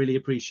also really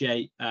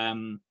appreciate,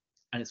 and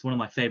it's one of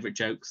my favorite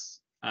jokes,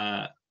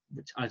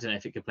 which I don't know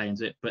if it could play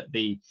into it, but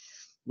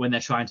when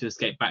they're trying to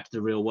escape back to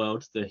the real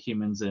world, the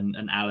humans and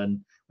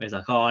Alan, where he's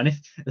like, oh, and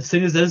as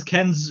soon as those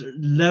Kens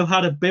know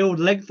how to build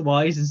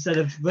lengthwise instead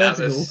of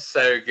vertical. That was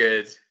so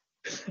good.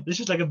 It's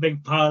just like a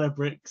big pile of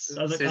bricks.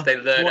 As soon as they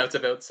learn how to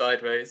build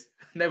sideways,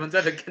 no one's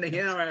ever getting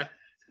in or out.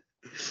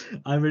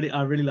 I really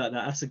like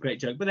that. That's a great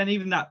joke. But then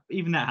even that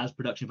has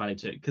production value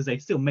to it because they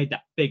still made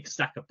that big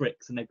stack of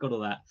bricks and they've got all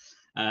that.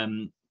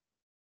 And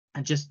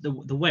just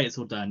the way it's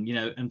all done,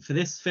 and for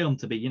this film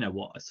to be,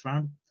 it's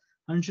around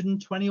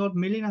 120 odd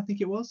million, I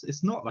think it was.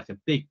 It's not like a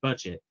big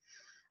budget.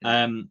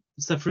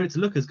 So for it to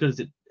look as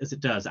good as it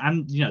does,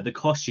 and the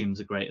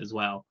costumes are great as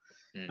well.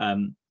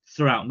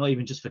 Throughout, not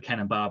even just for Ken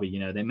and Barbie,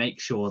 they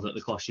make sure that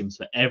the costumes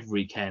for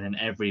every Ken and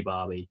every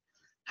Barbie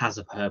has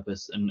a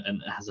purpose and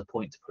has a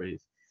point to prove.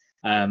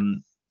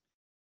 And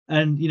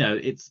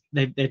it's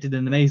they did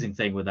an amazing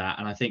thing with that,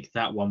 and I think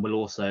that one will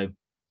also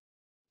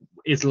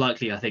is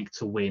likely, I think,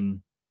 to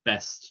win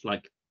best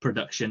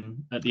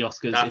production at the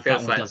Oscars. That if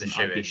feels that one like doesn't,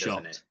 I'd be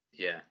shocked.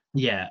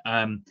 Yeah.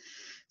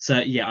 So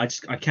yeah,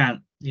 I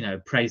can't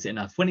praise it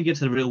enough. When you get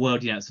to the real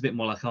world, it's a bit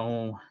more like,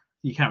 oh,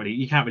 you can't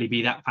really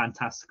be that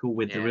fantastical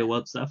with the real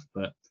world stuff,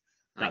 but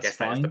that's I guess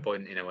fine. That's the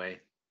point in a way.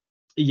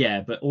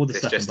 Yeah, but all the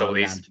stuff just all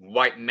these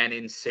white men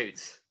in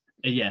suits.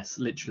 Yes,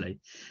 literally.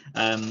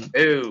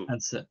 Ooh.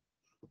 And so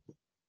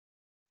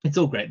it's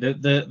all great.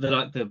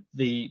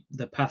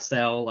 The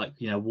pastel,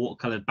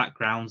 watercolored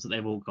backgrounds that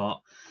they've all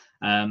got,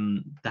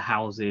 the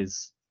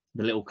houses,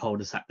 the little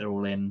cul-de-sac they're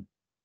all in.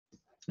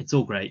 It's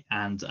all great,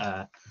 and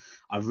I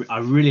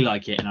really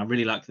like it, and I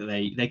really like that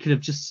they could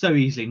have just so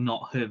easily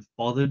not have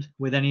bothered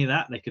with any of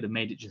that. They could have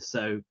made it just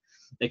so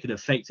they could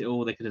have faked it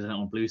all. They could have done it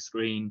on blue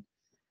screen.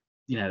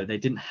 They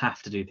didn't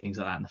have to do things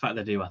like that, and the fact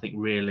they do, I think,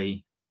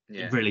 really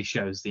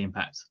shows the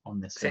impact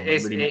on this film.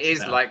 It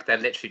is like they're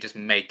literally just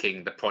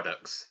making the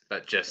products,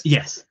 but just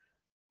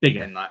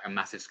bigger in a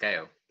massive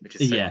scale, which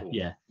is so cool.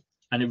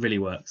 And it really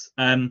works.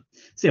 So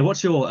yeah,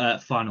 what's your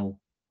final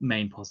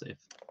main positive?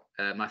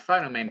 My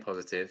final main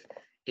positive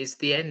is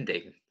the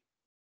ending,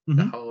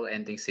 the whole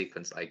ending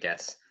sequence, I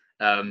guess.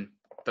 But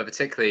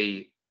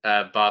particularly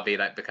Barbie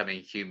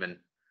becoming human,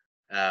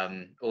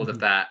 all of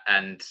that,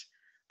 and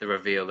the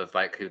reveal of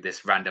who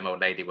this random old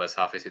lady was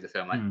halfway through the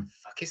film.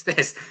 Fuck is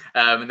this?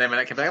 And then when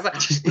that came back, I was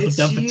like, it's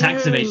done for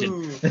tax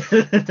evasion.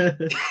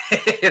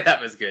 That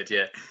was good.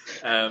 Yeah.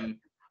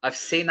 I've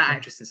seen that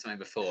actress in something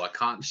before. I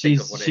can't think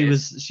of what it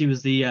is. She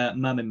was the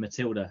mum in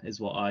Matilda, is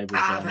what I was.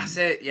 That's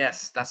it.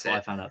 Yes, that's it. I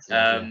found out. So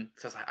I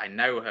was like, I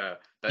know her.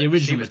 But the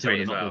original she was Matilda,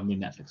 great as well. Not the new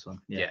Netflix one.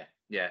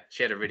 Yeah.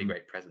 She had a really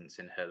great presence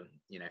in her,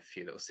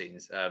 few little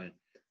scenes.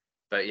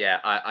 But yeah,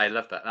 I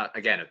love that.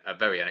 Again, a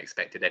very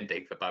unexpected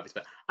ending for Barbie's.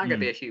 But I'm gonna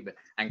be a human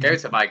and go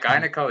to my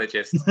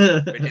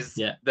gynecologist, which is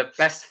the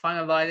best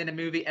final line in a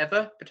movie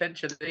ever,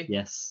 potentially.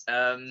 Yes.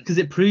 Because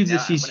it proves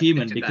that she's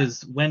human. Because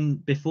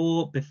that.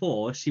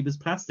 before she was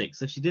plastic,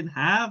 so she didn't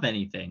have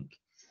anything.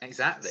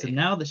 Exactly. So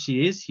now that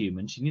she is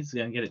human, she needs to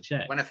go and get it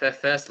checked. One of her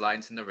first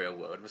lines in the real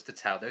world was to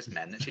tell those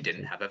men that she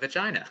didn't have a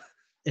vagina.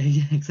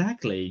 Yeah,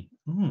 exactly.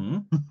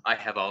 I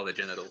have all the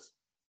genitals.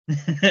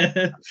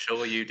 I'm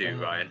sure you do,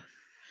 Ryan.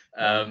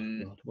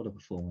 God, what a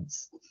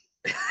performance.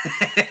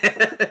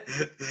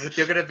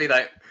 You're gonna be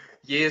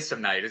years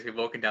from now, you're just be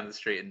walking down the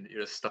street and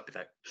you're just stopping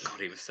God,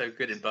 he was so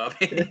good in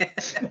Barbie.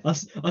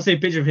 I'll see a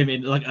picture of him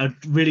in a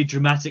really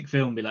dramatic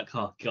film, be like,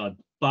 oh God,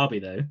 Barbie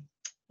though,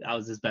 that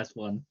was his best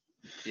one.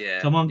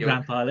 Yeah. Come on,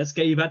 Grandpa, let's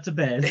get you back to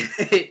bed.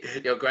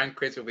 Your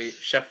grandkids will be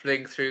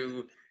shuffling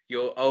through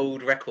your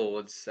old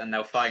records and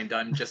they'll find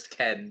I'm Just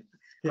Ken.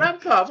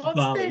 Grandpa, what's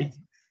Barbie. this?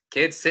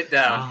 Kids, sit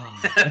down.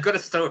 I've got a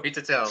story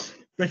to tell.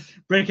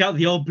 Break out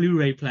the old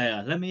Blu-ray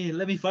player. Let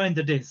me find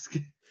the disc.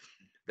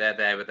 they're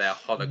there with their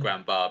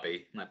hologram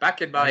Barbie. Like,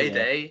 back in my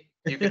day,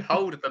 you could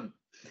hold them.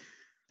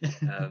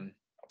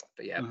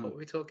 But yeah, what were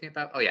we talking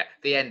about? Oh yeah,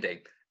 the ending.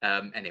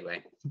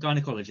 Anyway,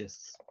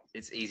 gynecologists.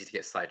 It's easy to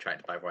get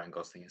sidetracked by Ryan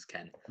Gosling as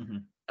Ken.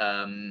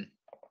 Mm-hmm.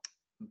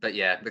 But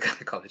yeah, the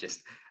gynecologist.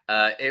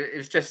 It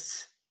was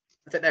just,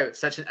 I don't know,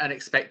 such an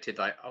unexpected,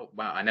 like, oh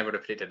wow, I never would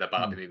have predicted a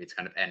Barbie movie to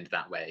kind of end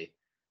that way.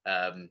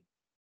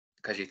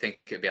 Because you think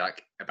it'd be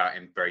like about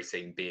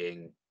embracing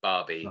being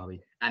Barbie.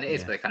 And it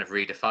is, but they kind of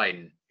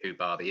redefine who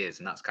Barbie is,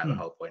 and that's kind of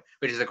the whole point,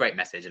 which is a great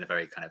message and a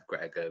very kind of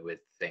Greta Gerwig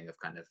thing of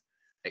kind of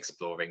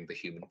exploring the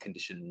human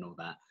condition and all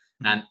that.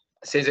 And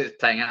as soon as it was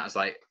playing out, I was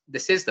like,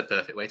 this is the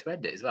perfect way to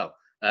end it as well.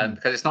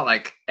 Because it's not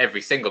like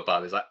every single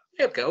Barbie is like,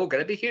 yeah, we're all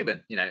going to be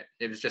human. You know,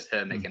 it was just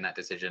her making that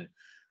decision.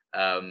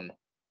 And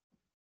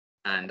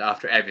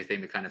after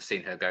everything we kind of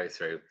seen her go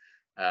through,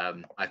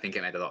 I think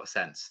it made a lot of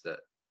sense that,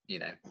 you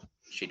know,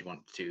 she'd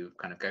want to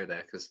kind of go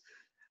there. Because,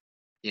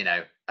 you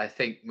know, I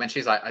think when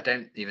she's like, I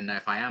don't even know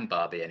if I am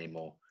Barbie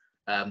anymore.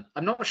 I'm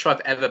not sure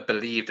I've ever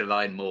believed a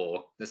line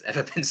more that's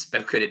ever been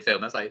spoken in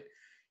film. I was like,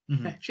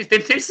 she's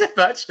been through so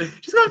much.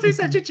 She's gone through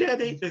such a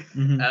journey.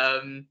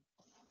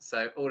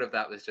 So all of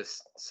that was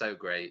just so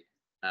great.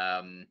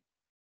 And,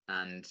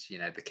 you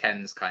know, the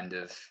Kens kind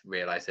of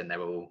realizing they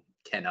were all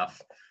Ken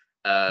off.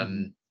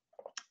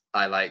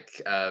 I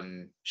like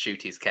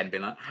Shooty's Ken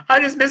being like, I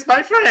just miss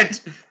my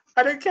friend.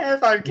 I don't care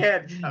if I'm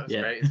Ken. That was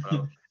great as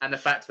well. And the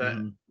fact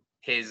that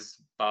his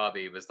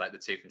Barbie was like the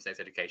two from Sex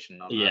Education.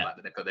 I like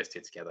that they put those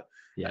two together.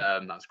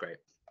 That's great.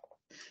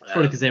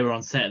 Probably because they were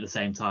on set at the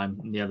same time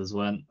and the others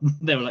weren't.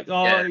 They were like,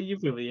 oh, you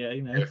really,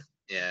 you know.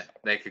 Yeah,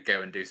 they could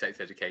go and do Sex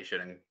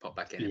Education and pop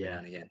back in every now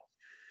and again.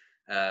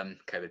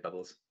 COVID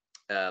bubbles.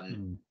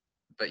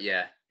 But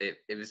yeah,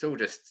 it was all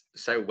just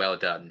so well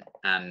done.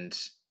 And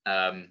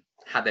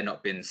had there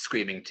not been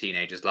screaming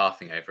teenagers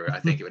laughing over it, I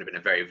think it would have been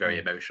a very, very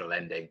emotional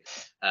ending.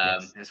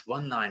 There's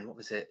one line, what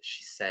was it?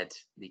 She said,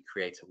 the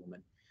creator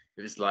woman.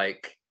 It was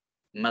like,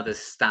 mothers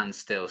stand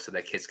still so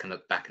their kids can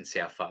look back and see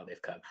how far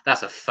they've come.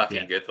 That's a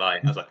fucking good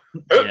line. I was like,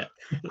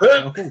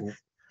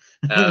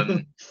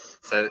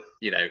 so,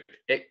 you know,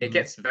 it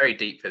gets very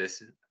deep for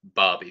this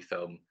Barbie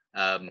film.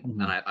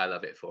 And I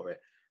love it for it.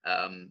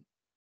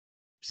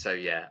 So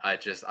yeah,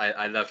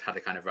 I loved how they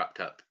kind of wrapped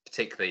up,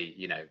 particularly,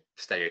 you know,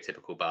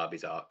 stereotypical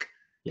Barbie's arc.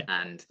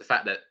 And the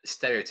fact that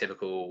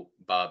stereotypical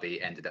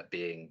Barbie ended up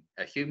being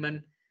a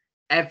human.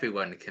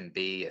 Everyone can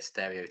be a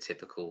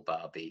stereotypical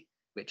Barbie,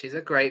 which is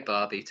a great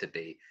Barbie to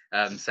be.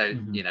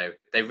 You know,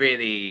 they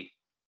really,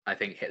 I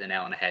think, hit the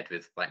nail on the head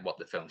with like what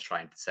the film's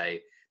trying to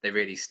say. They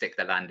really stick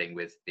the landing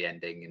with the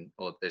ending and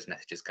all those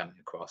messages coming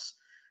across.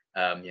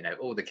 You know,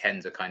 all the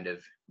Kens are kind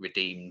of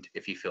redeemed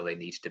if you feel they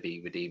need to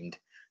be redeemed.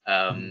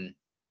 And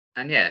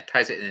yeah,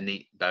 ties it in a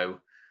neat bow.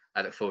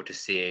 I look forward to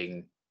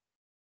seeing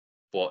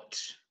what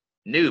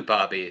new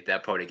Barbie they'll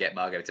probably get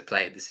Margot to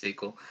play in the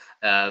sequel.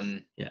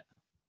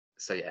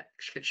 So yeah,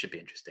 it should be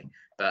interesting.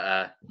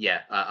 But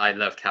yeah, I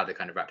loved how they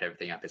kind of wrapped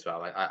everything up as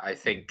well. I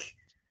think,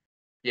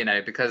 you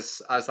know,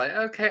 because I was like,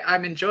 okay,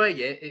 I'm enjoying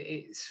it.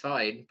 It's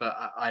fine. But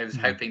I was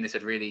hoping this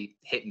would really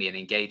hit me and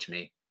engage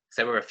me.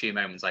 So there were a few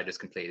moments I just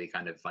completely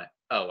kind of like,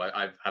 oh,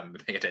 I haven't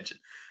been paying attention.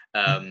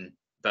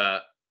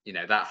 But, you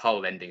know, that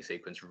whole ending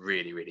sequence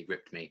really, really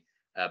gripped me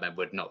and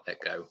would not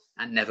let go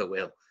and never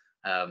will.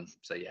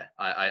 So yeah,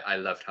 I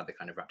loved how they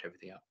kind of wrapped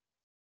everything up.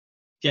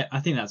 Yeah,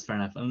 I think that's fair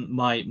enough. And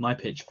my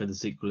pitch for the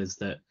sequel is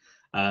that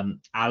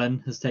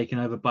Alan has taken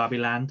over Barbie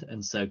Land,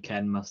 and so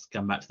Ken must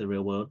come back to the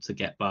real world to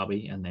get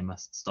Barbie, and they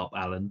must stop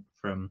Alan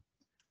from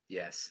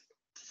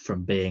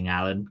being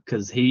Alan,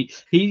 because he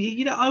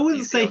you know, I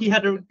wouldn't say he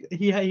had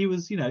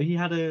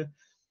a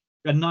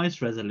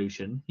nice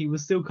resolution. He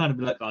was still kind of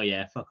like, oh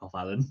yeah, fuck off,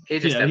 Alan. He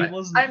just said, like,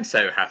 I'm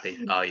so happy.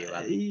 Are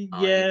you,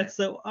 Alan?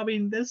 So I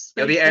mean, there's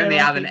you're the only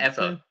Alan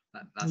ever.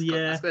 That's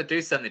got to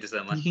do something to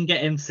someone. You can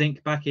get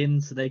NSYNC back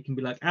in so they can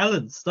be like,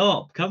 Alan,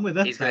 stop, come with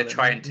us. He's going to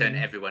try and turn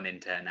everyone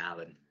into an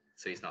Alan,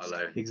 so he's not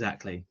alone.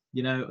 Exactly.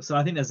 You know, so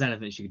I think there's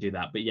anything she could do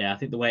that. But yeah, I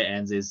think the way it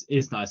ends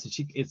is nice.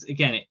 And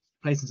it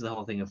plays into the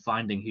whole thing of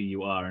finding who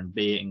you are and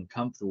being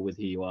comfortable with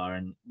who you are.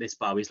 And this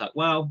Barbie's like,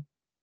 well,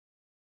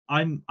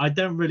 I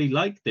don't really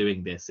like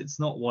doing this. It's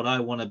not what I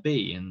want to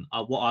be, and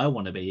what I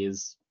want to be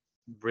is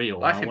real.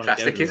 Life in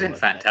Plastic isn't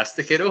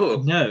fantastic at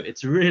all. No,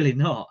 it's really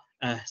not.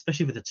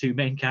 Especially with the two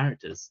main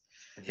characters.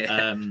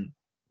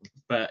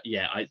 But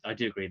yeah, I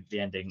do agree that the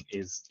ending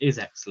is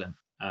excellent,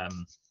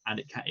 and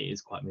it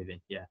is quite moving.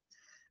 Yeah.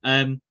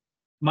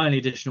 My only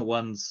additional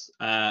ones,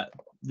 the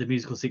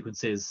musical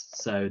sequences.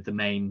 So the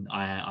main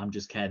I'm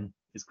Just Ken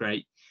is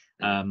great.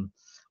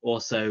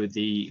 Also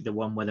the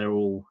one where they're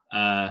all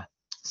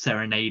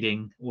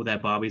serenading all their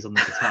Barbies on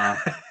the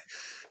guitar.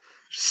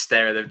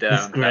 Staring them down.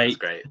 It's great. That's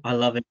great. I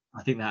love it.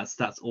 I think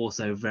that's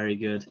also very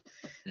good.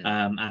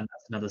 And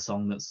that's another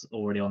song that's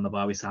already on the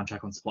Barbie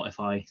soundtrack on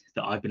Spotify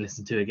that I've been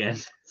listening to again.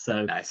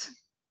 So nice.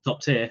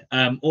 Top tier.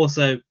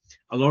 Also,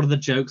 a lot of the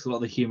jokes, a lot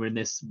of the humor in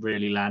this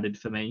really landed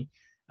for me.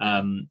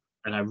 And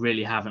I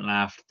really haven't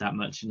laughed that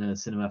much in a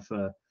cinema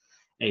for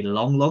a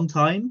long, long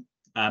time.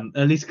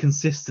 at least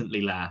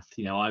consistently laughed.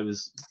 You know, I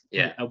was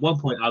at one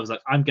point I was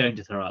like, I'm going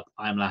to throw up.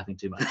 I'm laughing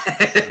too much.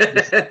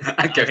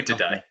 I'm going to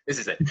die. This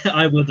is it.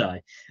 I will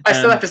die. I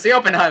still have to see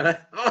Oppenheimer.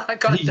 Oh, I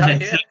can't die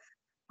here.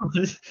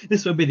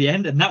 This will be the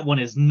end, and that one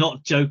is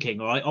not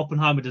joking. All right,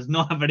 Oppenheimer does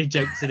not have any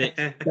jokes in it.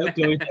 Don't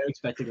go in there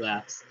expecting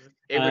laughs.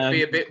 It would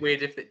be a bit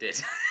weird if it did.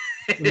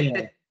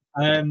 Yeah.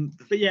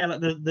 But yeah,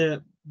 like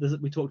the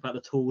we talked about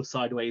the tall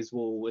sideways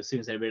wall. As soon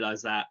as they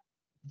realise that,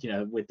 you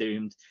know, we're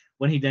doomed.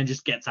 When he then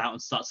just gets out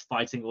and starts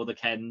fighting all the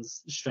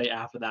Kens straight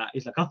after that,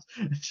 he's like, oh,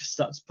 just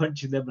starts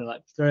punching them and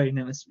like throwing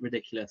them. It's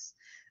ridiculous.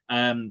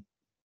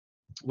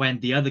 When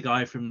the other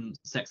guy from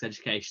Sex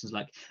Education is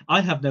like, I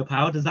have no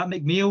power. Does that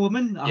make me a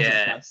woman? I was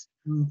like, that's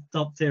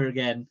top tier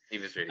again. He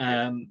was really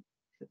good.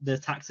 The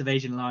tax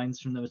evasion lines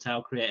from the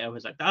Mattel creator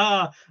was like,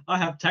 I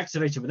have tax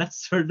evasion, but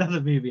that's for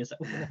another movie. It's like,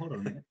 oh, hold on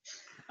a minute.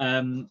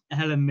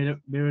 Helen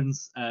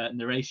Mirren's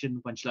narration,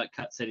 when she like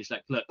cuts it, she's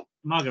like, look,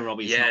 Margot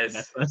Robbie's not the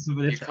best person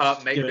for this. You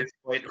can't make this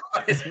point.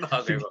 Why is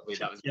Margot Robbie?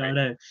 That was great.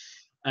 Yeah,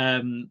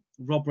 I know.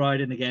 Rob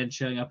Brydon again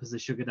showing up as the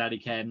sugar daddy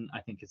Ken, I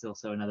think is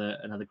also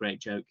another great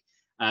joke.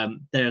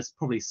 There's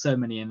probably so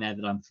many in there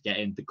that I'm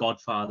forgetting. The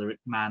Godfather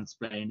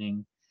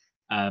mansplaining.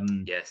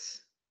 Yes.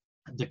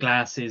 The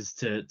glasses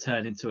to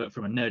turn into it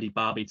from a nerdy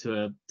Barbie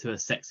to a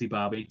sexy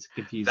Barbie to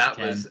confuse That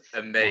Ken. was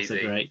amazing.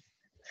 Also great.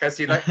 Because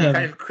you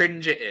kind of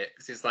cringe at it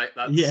because it's like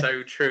that's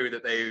so true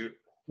that they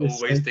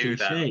always do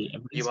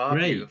that. You are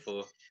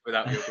beautiful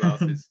without your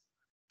glasses.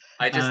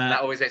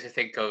 That always makes me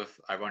think of,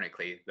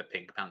 ironically, the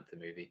Pink Panther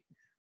movie,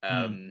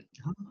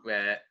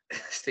 where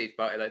Steve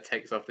Bartlett like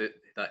takes off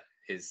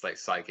his like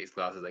psychic's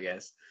glasses, I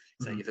guess.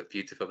 He's like, you look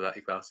beautiful without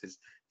your glasses.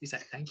 He's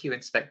like, thank you,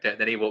 Inspector. And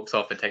then he walks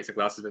off and takes the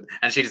glasses,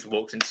 and she just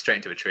walks straight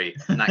into a tree,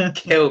 and that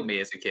killed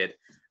me as a kid.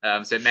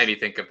 So it made me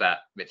think of that,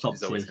 which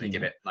is always going to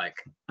give it like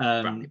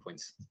brownie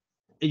points.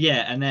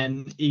 Yeah, and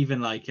then even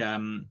like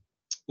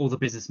all the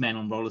businessmen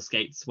on roller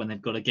skates when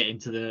they've got to get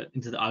into the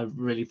I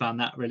really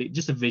found that really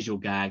just a visual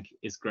gag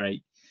is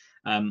great.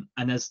 And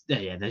there's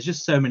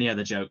just so many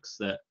other jokes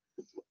that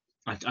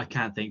I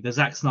can't think. The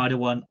Zack Snyder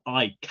one,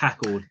 I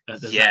cackled at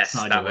the Zack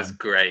Snyder one. Yes, that was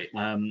great.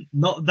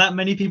 Not that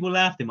many people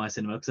laughed in my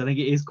cinema because I think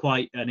it is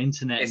quite an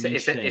internet it's a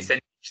niche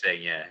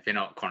thing, yeah. If you're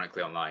not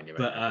chronically online, you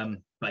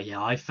won't. But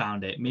yeah, I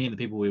found it. Me and the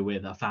people we were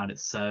with, I found it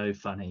so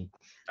funny.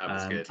 That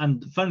was good.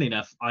 And funnily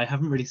enough, I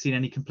haven't really seen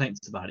any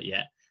complaints about it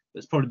yet.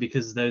 It's probably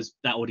because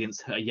that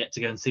audience are yet to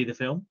go and see the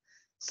film,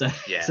 so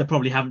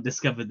probably haven't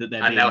discovered that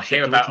they're. And they'll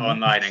hear about it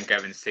online and go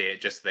and see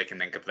it just so they can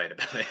then complain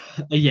about it.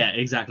 Yeah,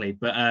 exactly.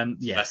 But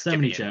so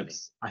many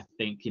jokes. I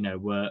think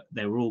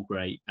they were all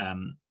great.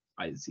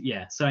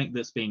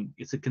 Something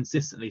it's a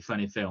consistently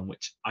funny film,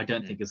 which I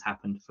don't think has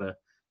happened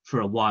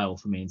for a while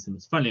for me in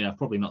cinemas. Funnily enough,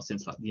 probably not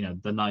since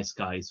The Nice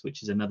Guys,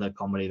 which is another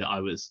comedy that I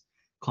was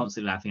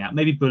constantly laughing at.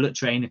 Maybe Bullet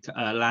Train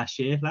earlier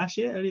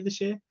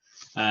this year.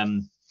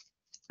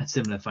 A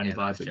similar funny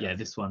vibe, but yeah,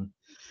 this one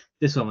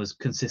was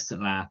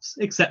consistent laughs,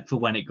 except for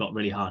when it got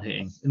really hard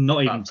hitting.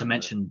 Not even to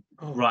mention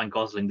Ryan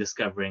Gosling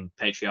discovering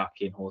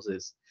patriarchy and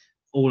horses.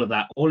 All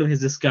of his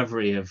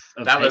discovery of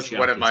that was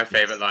one of my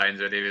favorite lines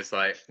when he was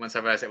like, once I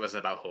realized it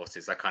wasn't about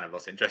horses, I kind of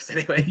lost interest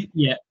anyway.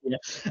 yeah.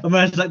 And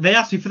when like they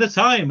asked me for the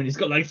time, and he's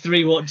got like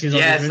 3 watches.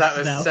 Yes, that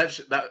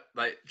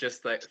was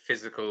just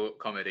physical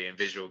comedy and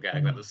visual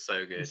gag. That was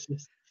so good.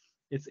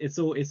 It's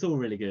all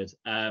really good.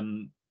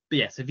 But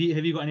yes, have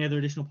you got any other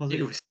additional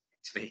positives?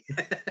 Me.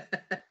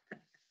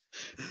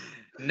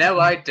 No,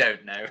 I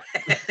don't know.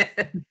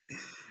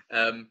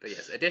 But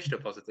yes, additional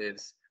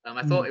positives.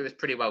 I thought it was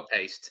pretty well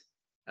paced.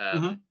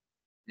 I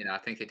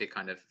think it did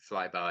kind of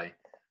fly by.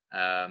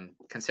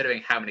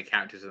 Considering how many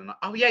characters are like,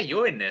 oh yeah,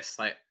 you're in this.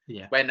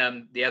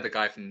 When the other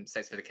guy from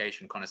Sex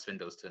Education, Connor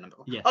Swindles, to number.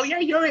 Oh yeah,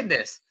 you're in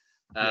this.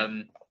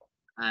 And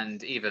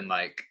even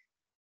like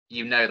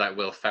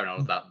Will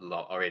Ferrell that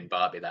lot are in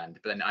Barbie Land,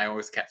 but then I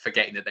always kept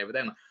forgetting that they were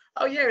there. Like,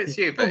 oh yeah, it's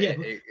you. But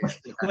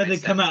when they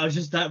come out, it's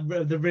just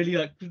the really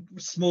like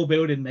small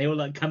building. They all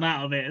like come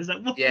out of it. It's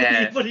like,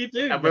 what are you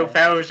doing? And Will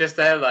Ferrell was just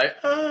there, like,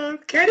 oh,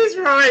 Ken is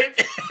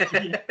right.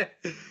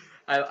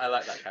 I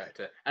like that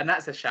character, and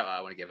that's a shout out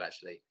I want to give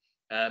actually.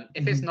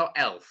 If it's not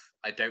Elf,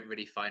 I don't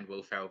really find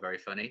Will Ferrell very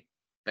funny,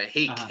 but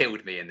he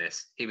killed me in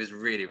this. He was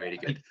really, really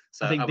good.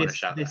 So I want to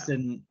shout that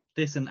out.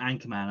 This and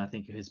Anchorman, I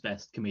think, are his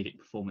best comedic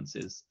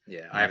performances.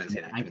 Yeah, I haven't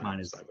seen Anchorman.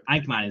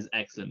 Anchorman is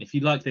excellent. If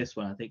you like this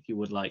one, I think you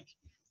would like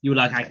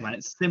Anchorman.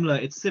 It's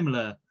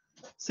similar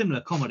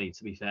comedy,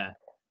 to be fair,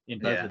 in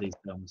both of these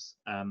films.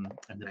 And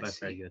they're both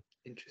very good.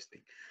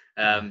 Interesting.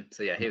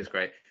 So yeah, he was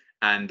great.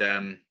 And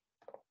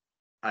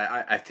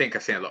I think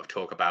I've seen a lot of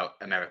talk about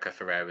America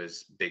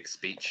Ferrera's big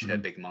speech,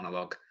 big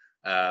monologue.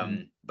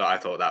 But I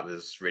thought that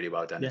was really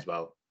well done as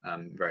well.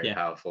 Very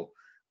powerful.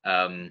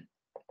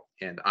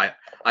 And I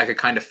could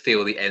kind of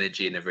feel the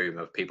energy in the room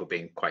of people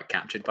being quite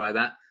captured by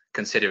that,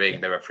 considering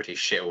they're a pretty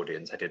shit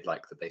audience. I did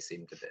like that they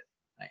seemed a bit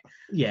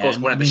of course,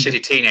 one of the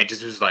shitty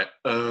teenagers was like,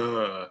 fuck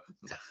off.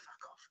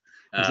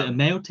 Was it a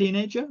male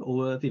teenager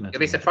or a female? You'll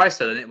be surprised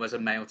though that it was a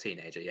male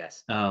teenager,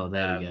 yes. Oh,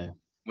 there we go.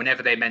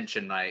 Whenever they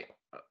mention like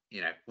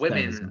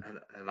women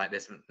are like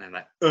this, and I'm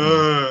like,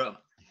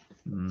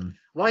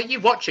 why are you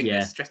watching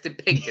this dressed in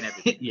pink and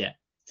everything?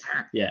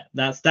 Yeah,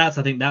 that's I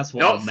think that's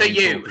what Not our for main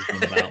you. talk has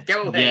been about.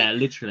 Go away. Yeah,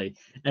 literally,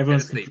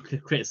 everyone's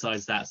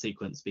criticised that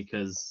sequence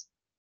because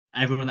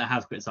everyone that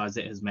has criticised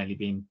it has mainly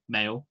been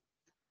male.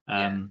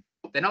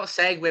 They're not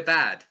saying we're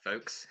bad,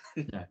 folks.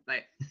 No.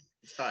 Like,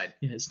 it's fine.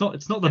 Yeah, it's not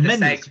the men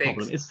that's the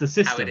problem. It's the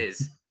system. How it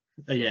is.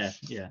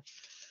 Yeah.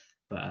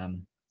 But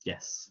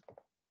yes.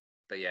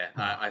 But yeah,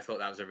 I thought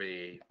that was a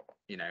really,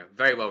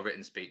 very well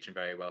written speech and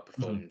very well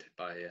performed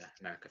by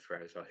America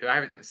Ferrera as well, who I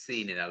haven't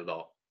seen in a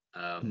lot.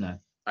 No.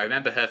 I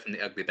remember her from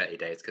the Ugly Betty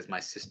days because my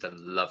sister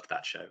loved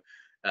that show.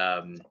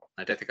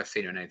 I don't think I've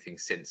seen her in anything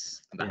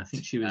since that. Yeah, I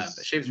think she was,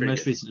 she was really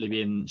most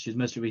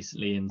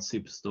recently in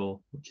Superstore,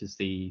 which is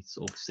the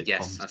sort of sitcom.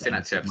 Yes, I've seen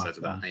that 2 episodes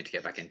of that. I need to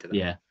get back into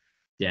that.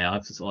 Yeah,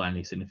 I've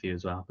only seen a few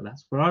as well, but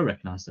that's where I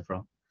recognise her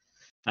from.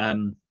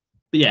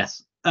 But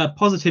yes,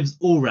 positives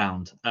all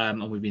round.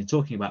 And we've been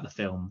talking about the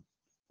film,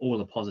 all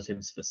the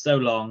positives for so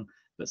long,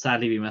 but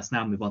sadly we must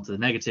now move on to the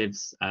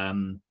negatives,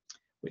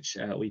 which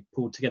we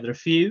pulled together a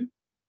few.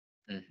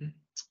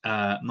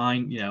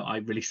 Mine, I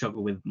really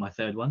struggle with my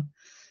third one,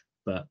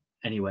 but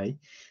anyway,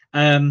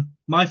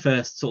 my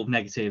first sort of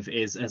negative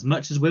is, as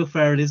much as Will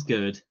Ferrell is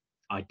good,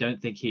 I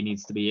don't think he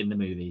needs to be in the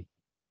movie.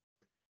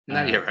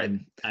 No, you're right.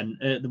 And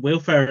the Will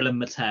Ferrell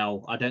and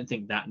Mattel, I don't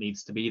think that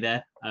needs to be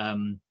there.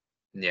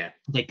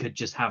 They could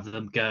just have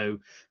them go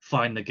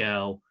find the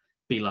girl,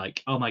 be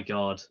like, oh my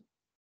god,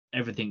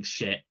 everything's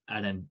shit,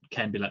 and then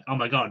Ken be like, oh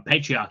my god,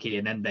 patriarchy,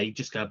 and then they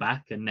just go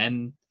back, and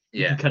then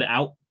you can cut it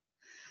out,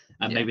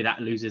 and maybe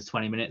that loses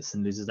 20 minutes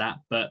and loses that,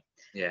 but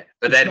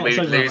then we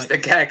lose the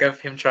gag of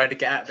him trying to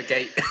get out the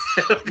gate.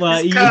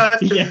 Well, he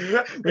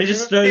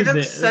just throws it. He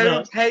looks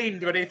so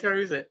pained when he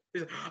throws it.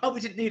 He's like, oh, we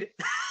didn't need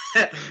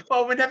it.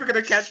 Oh, we're never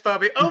gonna catch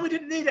Barbie. Oh, we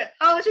didn't need it.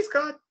 Oh, she's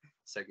gone.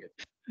 So good.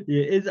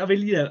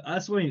 Yeah,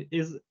 that's what I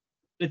mean.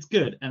 It's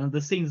good, and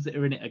the scenes that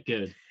are in it are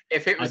good.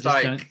 If it was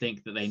I don't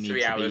think that they need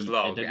 3 hours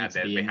long and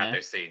then we had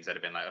those scenes, I'd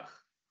have been like, oh.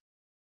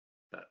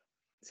 But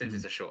since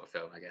it's a shorter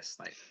film, I guess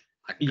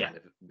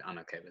I'm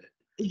okay with it.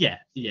 Yeah.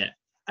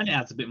 And it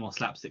adds a bit more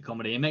slapstick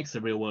comedy. It makes the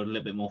real world a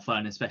little bit more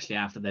fun, especially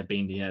after there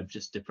being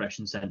just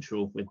Depression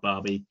Central with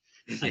Barbie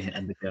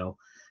and the girl.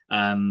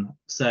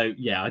 So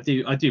yeah, I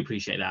do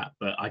appreciate that,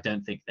 but I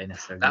don't think they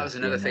necessarily. That was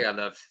another thing I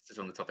loved just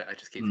on the topic. I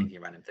just keep thinking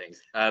of random things.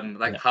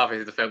 Halfway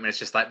through the film, and it's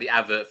just like the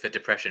advert for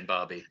Depression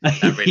Barbie.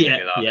 That really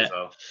made me laugh as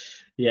well.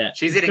 Yeah,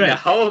 she's eating a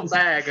whole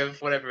bag of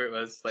whatever it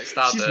was, like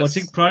Starburst. She's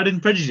watching Pride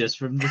and Prejudice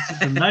from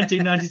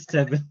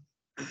 1997.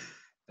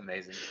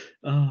 Amazing.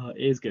 Oh,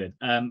 it is good.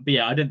 But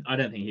yeah, I don't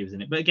think he was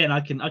in it. But again, I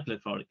can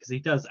look forward to it because he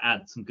does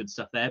add some good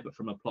stuff there. But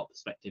from a plot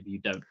perspective, you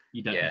don't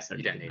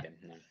necessarily. You don't need him.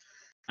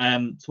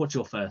 No. So what's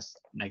your first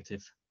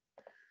negative?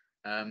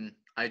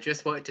 I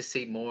just wanted to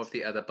see more of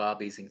the other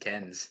Barbies and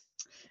Kens.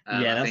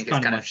 I think it's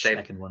kind of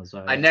second one as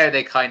well. I know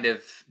they kind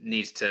of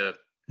need to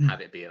have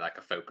it be like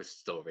a focused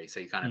story, so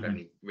you kind of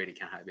only really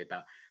can have it be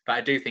about. But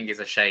I do think it's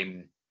a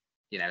shame,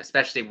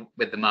 especially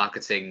with the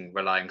marketing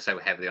relying so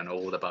heavily on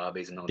all the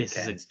Barbies and all the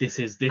Kens. This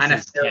is and a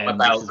film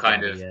about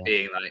kind Barbie, of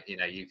being like,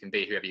 you can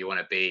be whoever you want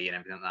to be and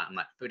everything like that. I'm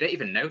like, but we don't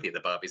even know the other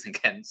Barbies and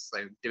Kens,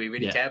 so do we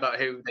really care about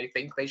who they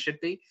think they should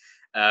be?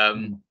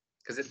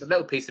 Because the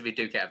little pieces we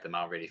do get of them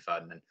are really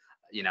fun, and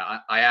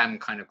I am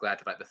kind of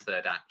glad about the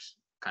third act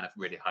kind of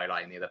really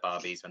highlighting the other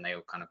Barbies when they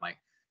all kind of like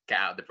get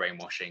out of the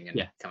brainwashing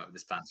and come up with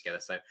this plan together.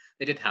 So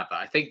they did have that.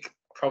 I think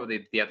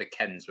probably the other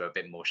Kens were a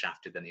bit more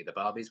shafted than the other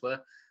Barbies were.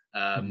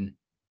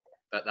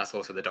 But that's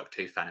also the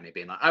Doctor Who fan of me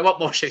being like, I want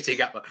more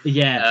shooting up.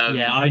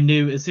 I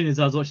knew as soon as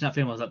I was watching that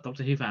film, I was like,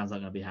 Doctor Who fans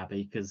aren't going to be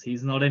happy because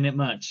he's not in it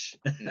much.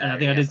 And I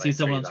think I did see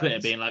someone on Twitter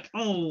being like,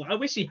 oh, I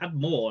wish he had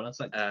more. And I was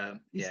like,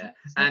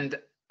 and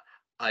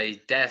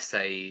I dare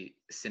say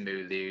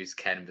Simu Liu's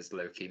Ken was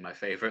low-key my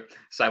favourite.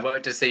 So I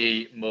wanted to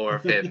see more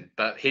of him,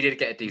 but he did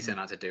get a decent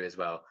amount to do as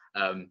well.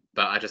 But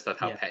I just love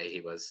how petty he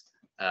was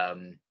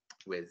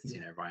with,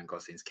 Ryan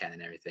Gosling's Ken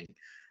and everything.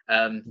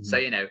 So,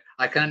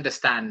 I can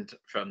understand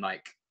from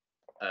like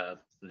a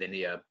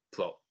linear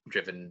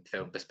plot-driven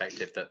film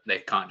perspective that they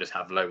can't just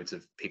have loads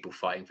of people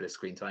fighting for the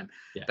screen time.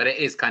 But it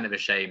is kind of a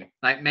shame.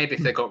 Like maybe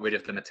if they got rid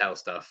of the Mattel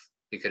stuff,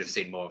 we could have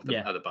seen more of the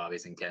other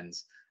Barbies and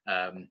Kens.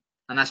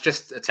 And that's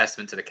just a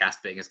testament to the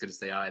cast being as good as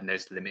they are in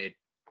those limited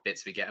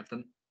bits we get of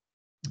them.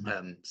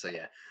 So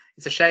yeah,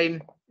 it's a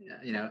shame.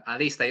 At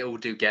least they all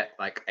do get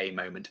like a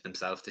moment to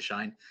themselves to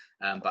shine.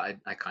 But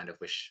I kind of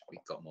wish we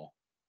got more.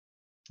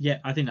 Yeah,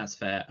 I think that's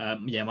fair.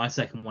 My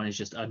second one is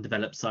just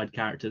undeveloped side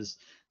characters.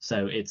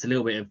 So it's a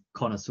little bit of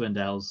Connor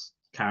Swindell's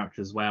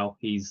character as well.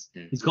 He's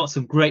got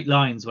some great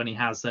lines when he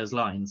has those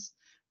lines,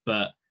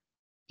 but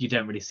you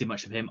don't really see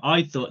much of him.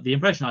 I thought the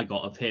impression I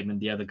got of him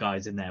and the other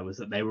guys in there was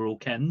that they were all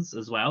Kens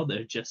as well.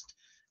 They just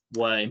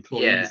were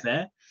employees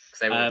there.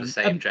 They were all the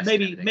same dress.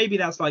 Maybe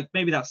that's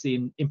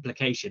the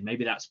implication.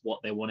 Maybe that's what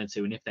they wanted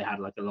to. And if they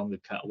had like a longer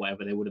cut or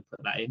whatever, they would have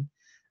put that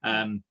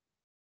in.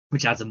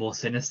 Which adds a more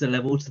sinister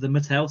level to the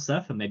Mattel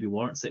stuff and maybe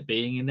warrants it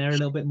being in there a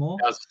little bit more.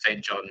 That was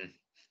St. John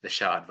the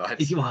Shard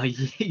vibes. Well,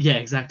 yeah,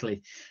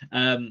 exactly.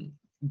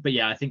 But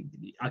yeah, I think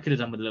I could have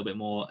done with a little bit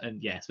more,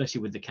 and yeah,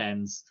 especially with the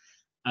Kens.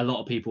 A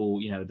lot of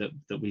people, you know,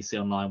 that we see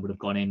online would have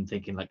gone in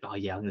thinking like, oh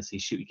yeah, I'm going to see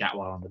Shooty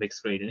Gatwa on the big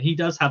screen, and he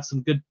does have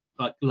some good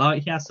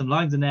he has some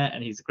lines in there,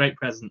 and he's a great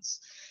presence.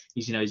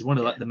 He's he's one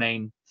of like the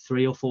main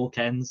 3 or 4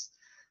 Kens.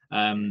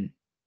 And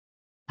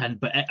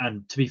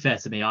to be fair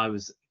to me, I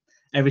was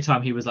every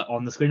time he was like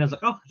on the screen, I was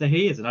like, oh, there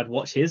he is, and I'd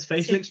watch his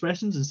facial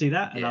expressions and see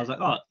that, and I was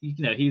like, oh,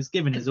 he's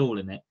given his all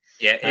in it.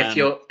 Yeah,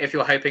 if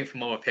you're hoping for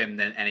more of him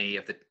than any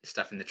of the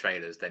stuff in the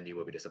trailers, then you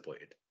will be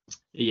disappointed.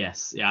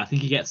 Yes, yeah, I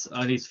think he gets,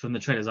 at least from the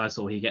trailers I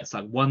saw, he gets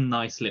like one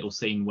nice little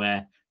scene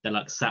where they're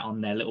like sat on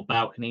their little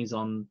balconies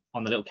on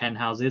the little Ken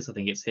houses. I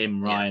think it's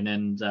him, Ryan,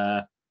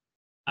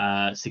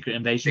 and Secret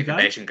Invasion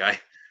guy.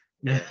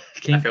 Yeah,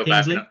 I feel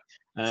Kingsley. bad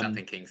for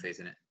something Kingsley's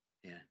in it.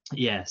 Yeah.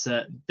 Yeah,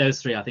 so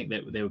those 3, I think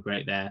they were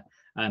great there.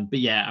 But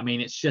yeah, I mean,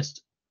 it's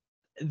just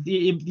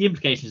the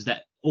implication is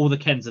that all the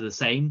Kens are the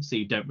same, so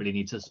you don't really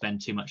need to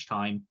spend too much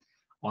time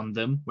on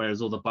them.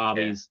 Whereas all the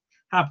Barbies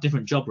have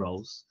different job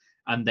roles,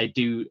 and they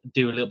do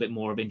a little bit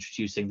more of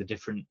introducing the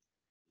different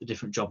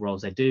job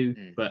roles they do.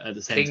 But at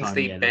the same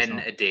Kingsley, time, Ben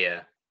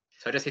Adair.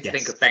 So I just need to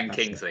think of Ben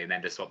Kingsley and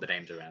then just swap the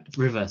names around.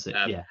 Reverse it,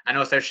 yeah. And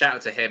also shout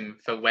out to him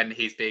for when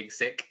he's being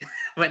sick,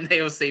 when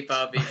they all see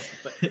Barbie.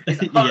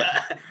 He's like,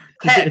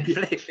 Ken,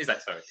 please. He's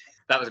like, sorry.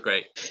 That was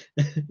great.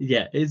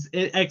 Yeah, it's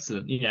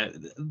excellent.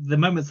 The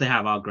moments they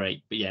have are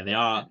great, but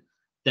yeah,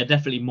 they're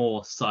definitely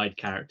more side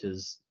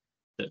characters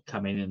that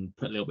come in and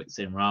put little bits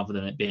in rather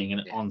than it being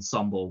an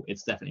ensemble.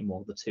 It's definitely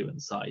more the 2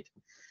 inside.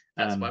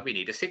 That's why we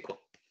need a sequel.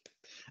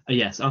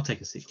 Yes, I'll take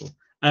a sequel.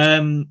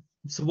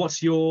 So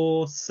what's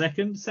your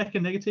second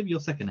negative? Your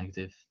second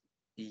negative?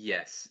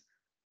 Yes.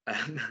 I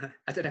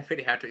don't know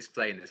really how to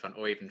explain this one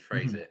or even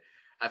phrase it.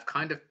 I've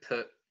kind of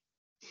put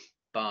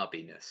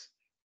Barbie-ness.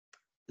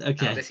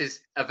 Okay. Now, this is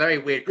a very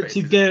weird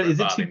criticism. Is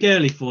it too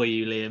girly for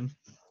you, Liam?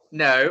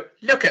 No,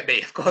 look at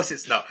me. Of course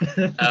it's not.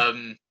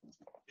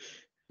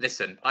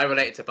 Listen, I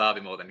related to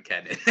Barbie more than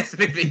Ken in this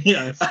movie.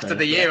 After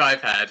the year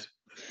I've had,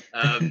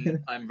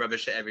 I'm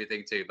rubbish at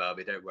everything too,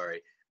 Barbie. Don't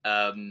worry.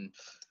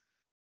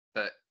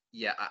 But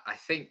yeah, I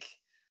think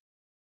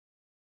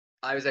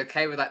I was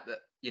okay with that.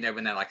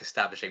 When they're like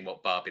establishing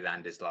what Barbie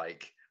Land is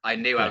like, I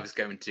knew I was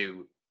going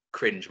to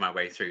cringe my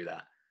way through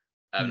that.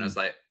 And I was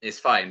like, it's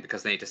fine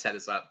because they need to set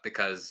this up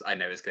because I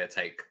know it's going to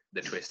take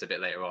the twist a bit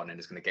later on and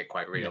it's going to get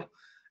quite real.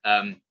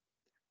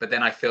 But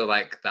then I feel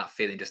like that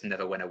feeling just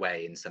never went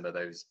away in some of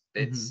those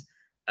bits.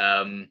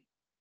 So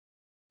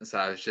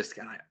I was just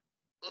kind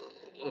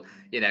of like,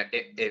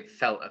 it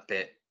felt a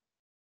bit,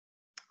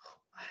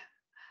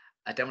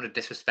 I don't want to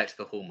disrespect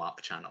the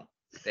Hallmark channel.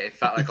 It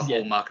felt like a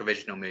Hallmark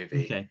original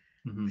movie. Okay.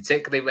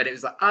 Particularly when it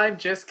was like, I'm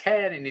just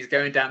Ken, and he's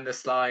going down the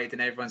slide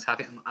and everyone's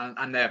happy.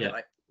 I'm there a bit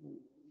like,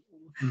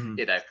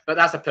 but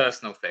that's a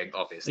personal thing,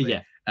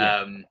 obviously.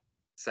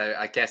 So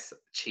I guess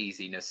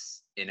cheesiness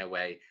in a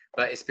way,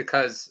 but it's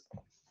because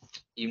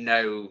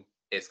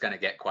it's going to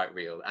get quite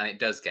real, and it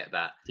does get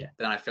that.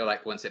 Then I feel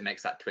like once it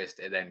makes that twist,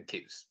 it then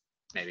keeps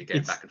maybe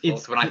going back and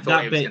forth. When I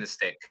thought it was going to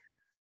stick.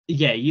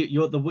 Yeah,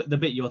 you're the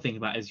bit you're thinking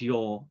about is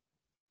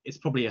it's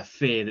probably a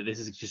fear that this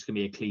is just going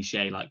to be a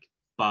cliche like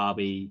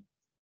Barbie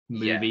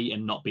movie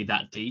and not be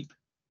that deep.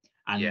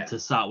 And to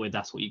start with,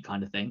 that's what you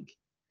kind of think.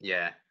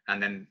 Yeah,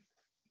 and then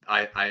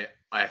I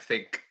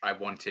think I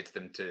wanted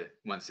them to,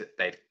 once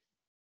they'd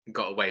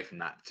got away from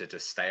that, to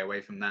just stay away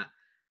from that,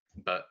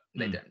 but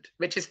they don't,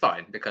 which is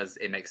fine because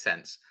it makes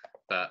sense.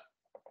 But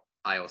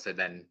I also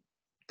then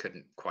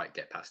couldn't quite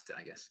get past it,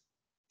 I guess.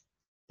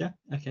 Yeah,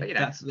 okay.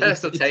 But,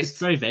 personal taste. It's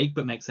very vague,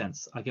 but makes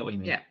sense. I get what you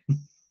mean. Yeah.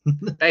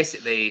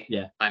 Basically,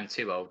 I'm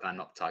too old and I'm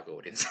not the target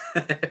audience.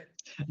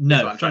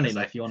 No, funny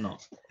enough, you're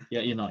not.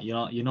 You're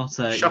not.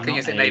 Shocking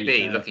as it may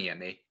be, looking at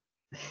me.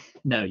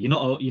 No, you're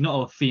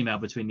not a female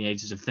between the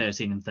ages of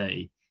 13 and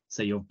 30,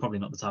 so you're probably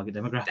not the target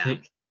demographic.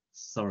 Damn.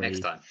 Sorry. Next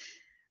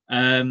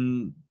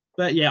time.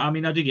 But yeah, I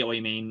mean, I do get what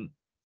you mean.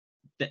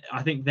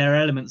 I think there are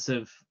elements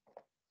of.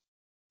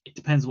 It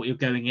depends what you're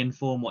going in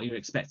for and what you're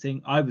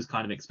expecting. I was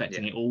kind of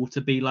expecting it all to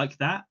be like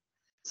that,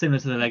 similar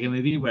to the Lego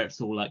Movie, where it's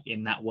all like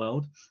in that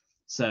world.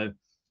 So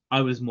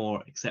I was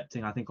more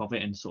accepting, I think, of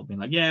it and sort of being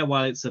like, yeah,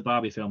 well, it's a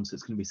Barbie film, so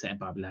it's going to be set in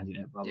Barbie Land,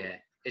 blah, blah. Yeah,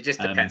 it just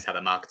depends how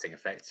the marketing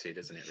affects you,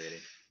 doesn't it, really?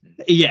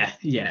 Yeah.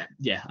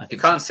 I think you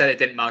can't say it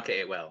didn't market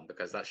it well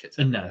because that shit's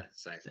everywhere. No.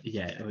 So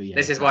yeah.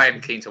 This is why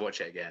I'm keen to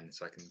watch it again,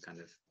 so I can kind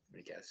of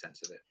really get a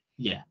sense of it.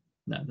 Yeah.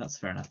 No, that's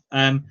fair enough.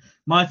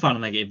 My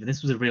final negative,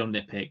 this was a real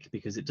nitpick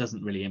because it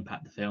doesn't really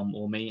impact the film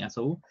or me at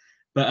all.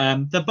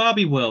 But the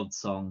Barbie World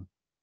song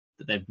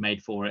that they've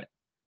made for it.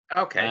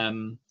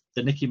 Okay.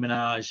 The Nicki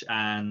Minaj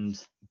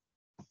and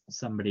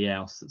somebody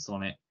else that's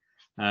on it.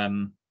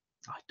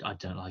 I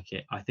don't like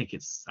it. I think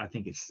it's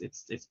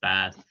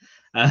bad.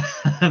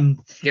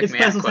 It's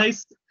personal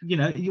taste.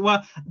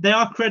 They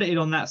are credited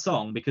on that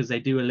song because they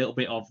do a little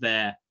bit of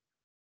their.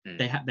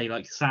 They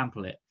like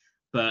sample it.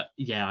 But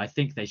yeah, I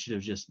think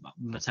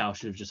Mattel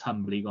should have just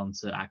humbly gone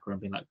to Aqua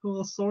and been like,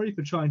 "Oh, sorry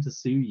for trying to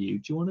sue you.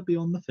 Do you want to be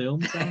on the film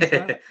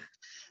soundtrack?"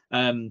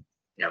 Um,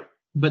 No.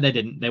 but they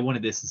didn't. They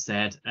wanted this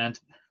instead. And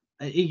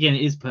again,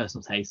 it is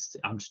personal taste.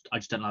 I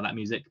just don't like that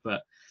music,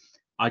 but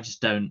I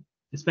just don't,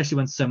 especially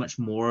when so much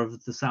more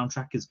of the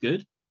soundtrack is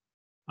good.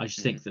 I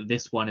just think that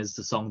this one is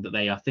the song that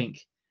they, I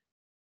think,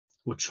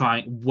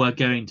 were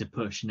going to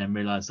push and then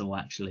realize, oh,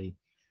 actually,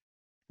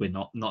 we're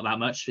not that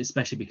much,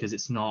 especially because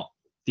it's not,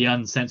 the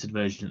uncensored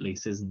version at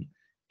least isn't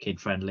kid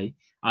friendly.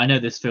 I know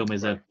this film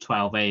is a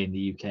 12A in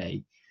the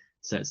UK,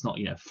 so it's not,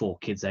 for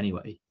kids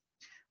anyway,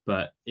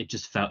 but it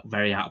just felt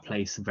very out of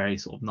place and very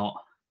sort of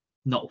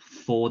not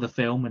for the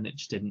film, and it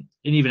just didn't.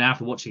 And even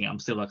after watching it, I'm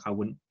still like, I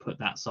wouldn't put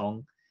that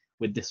song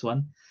with this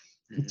one.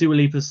 Dua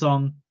Lipa's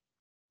song,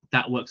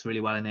 that works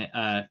really well in it.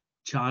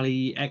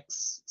 Charlie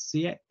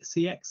XCX,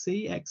 yeah.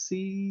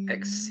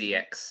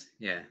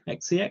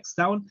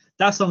 XCX,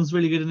 that song's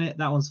really good in it.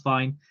 That one's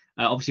fine.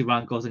 Obviously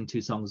Ryan Gosling,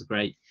 2 songs are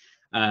great.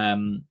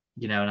 And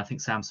I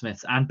think Sam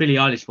Smith's and Billie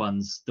Eilish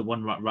one's the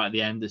one right at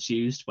the end that's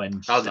used when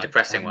the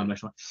depressing one.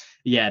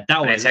 Yeah, that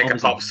one. They take a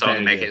pop song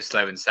and make it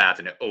slow and sad,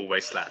 and it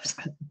always slaps.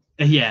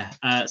 Yeah,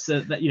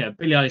 so that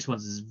Billie Eilish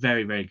one's is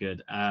very, very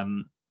good.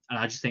 And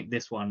I just think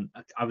this one,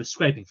 I was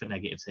scraping for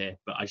negatives here,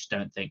 but I just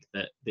don't think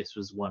that this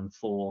was one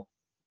for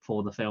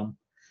the film.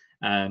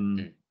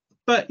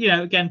 But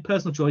again,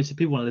 personal choice. If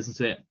people want to listen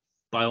to it,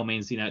 by all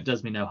means, it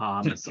does me no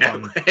harm. It's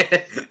on.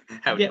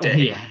 How dare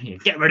you? Yeah,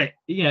 get rid of it.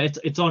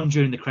 It's on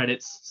during the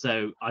credits,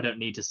 so I don't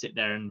need to sit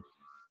there and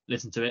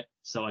listen to it.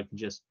 So I can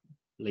just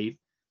leave,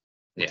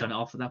 turn it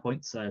off at that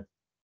point. So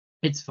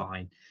it's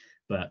fine.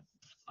 But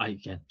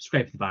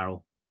scrape the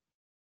barrel.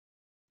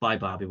 Bye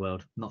Barbie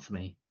World, not for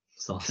me.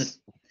 Sauce.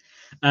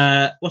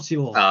 What's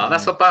your? Oh,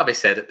 that's what Barbie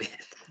said at the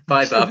end.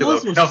 Bye Barbie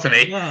World, not for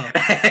me. Wow.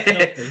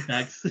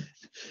 Thanks.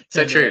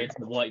 So true. Into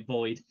the white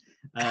void.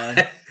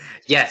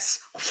 Yes.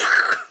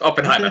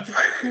 Oppenheimer.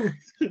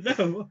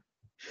 No.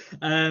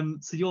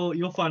 So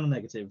your final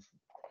negative.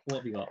 What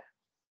have you got?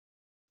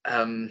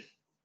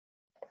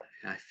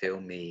 I feel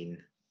mean.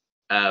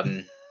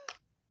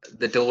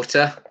 The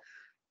daughter.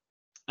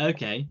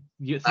 Okay.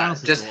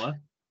 Thanos' daughter.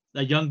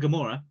 A young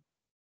Gamora.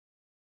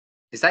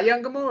 Is that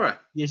young Gamora?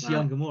 Yes,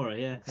 young Gamora.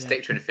 Yeah.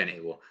 Stick to Infinity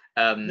War.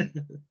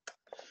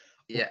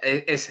 Yeah,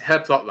 it's her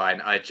plot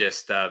line. I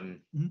just I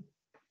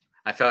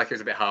felt like it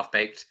was a bit half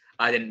baked.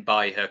 I didn't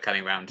buy her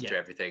coming around to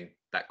everything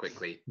that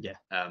quickly. Yeah.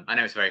 I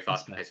know it's a very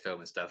fast-paced film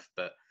and stuff,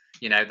 but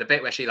the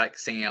bit where she like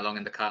singing along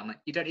in the car, I'm like,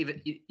 you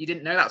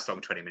didn't know that song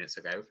 20 minutes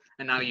ago,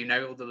 and now you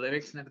know all the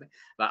lyrics and everything.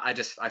 But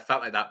I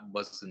felt like that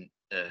wasn't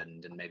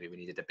earned, and maybe we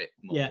needed a bit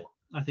more. Yeah,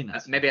 I think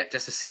that's maybe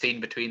just a scene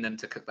between them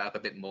to cook that up a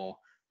bit more.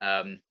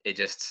 It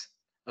just,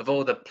 of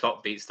all the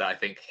plot beats that I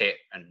think hit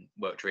and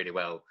worked really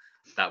well,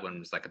 that one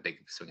was like a big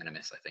swing and a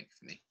miss, I think,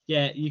 for me.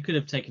 Yeah, you could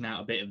have taken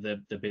out a bit of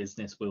the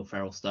business Will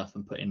Ferrell stuff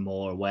and put in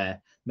more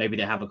where maybe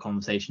they have a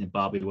conversation in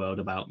Barbie World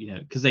about,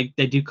 because they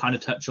do kind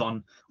of touch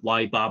on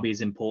why Barbie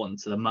is important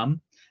to the mum,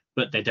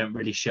 but they don't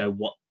really show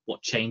what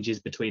changes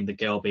between the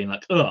girl being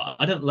like, oh,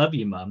 I don't love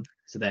you, mum.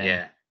 So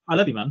then, I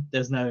love you, mum.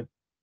 There's no.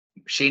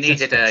 She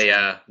needed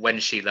a When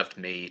She Loved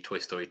Me, Toy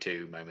Story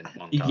 2 moment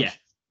montage. Yeah.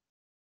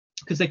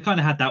 Because they kind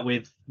of had that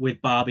with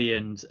Barbie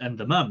and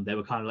the mum. They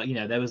were kind of like,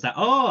 there was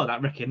that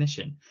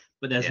recognition,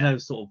 but there's no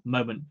sort of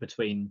moment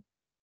between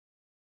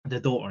the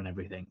daughter and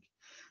everything.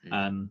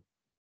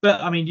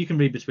 But I mean, you can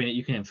read between it,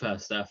 you can infer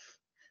stuff,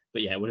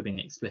 but yeah, it would have been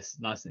explicit,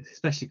 nice,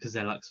 especially because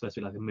they're supposed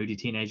to be like a moody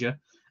teenager,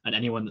 and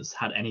anyone that's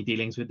had any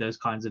dealings with those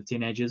kinds of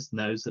teenagers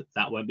knows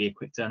that won't be a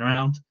quick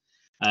turnaround.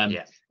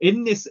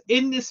 In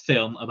this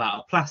film about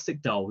a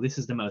plastic doll, this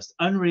is the most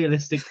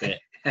unrealistic bit.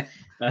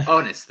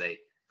 Honestly.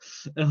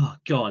 Oh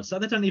God! So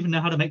they don't even know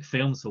how to make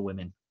films for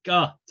women.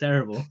 God,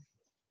 terrible.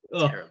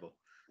 Terrible.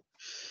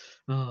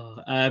 Oh,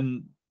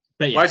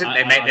 but yeah, why didn't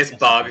they make this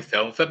Barbie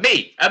film for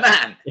me, a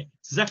man?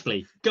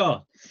 Exactly.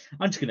 God,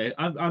 I'm just gonna.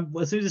 I'm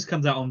as soon as this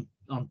comes out on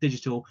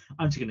digital,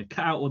 I'm just gonna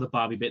cut out all the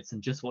Barbie bits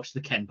and just watch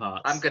the Ken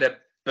parts. I'm gonna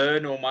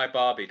burn all my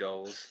Barbie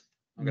dolls.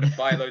 I'm gonna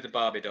buy loads of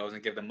Barbie dolls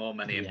and give them more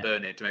money and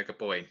burn it to make a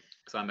point.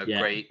 Because I'm a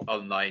great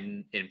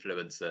online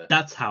influencer.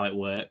 That's how it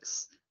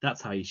works.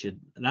 That's how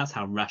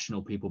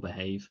rational people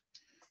behave.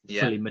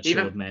 Yeah. Fully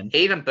matured men.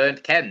 He even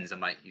burned Ken's. I'm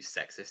like, you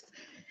sexist.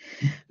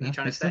 What are you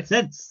trying to say?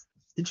 Sense.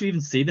 Did you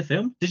even see the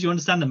film? Did you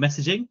understand the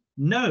messaging?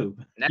 No,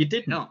 you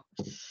didn't. No.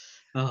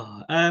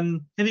 Oh, have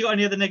you got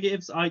any other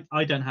negatives? I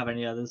don't have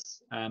any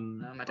others. I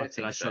don't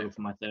think I struggle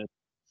for my third.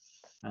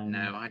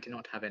 No, I do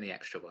not have any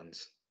extra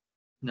ones.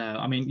 No,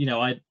 I mean,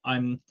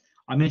 I'm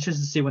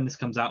interested to see when this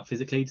comes out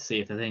physically, to see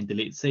if there's any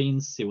deleted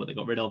scenes, see what they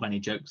got rid of, any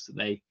jokes that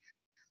they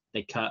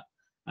cut.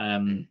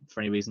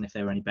 For any reason, if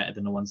they were any better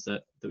than the ones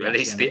that we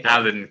release the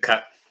Alan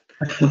cut.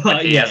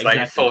 He has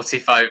like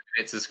 45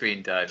 minutes of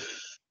screen time.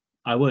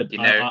 I would.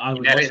 I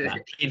would watch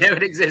that.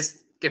 It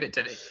exists. Give it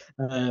to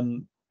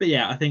me. But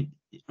yeah, I think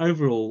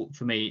overall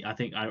for me, I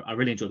think I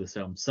really enjoyed this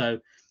film. So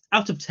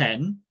out of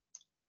 10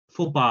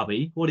 for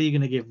Barbie, what are you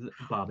going to give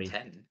Barbie?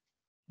 10.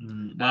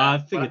 Well, I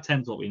figured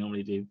 10's what we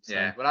normally do. So.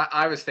 Yeah. Well,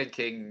 I was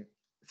thinking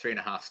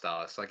 3.5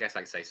 stars, so I guess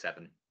I'd say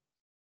 7.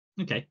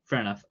 Okay, fair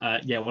enough.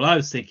 Yeah. Well, I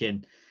was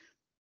thinking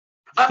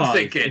I'm 5.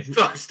 thinking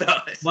 5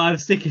 stars. Well, I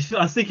was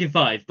thinking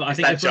 5, but I It's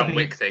think that if we're John upping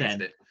Wick it to thing, 10,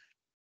 isn't it?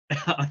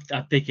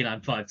 I'm thinking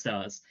I'm 5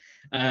 stars.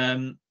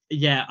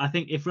 Yeah, I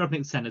think if we're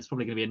upping it to 10, it's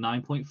probably going to be a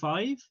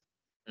 9.5,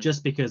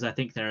 just because I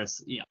think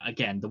there's,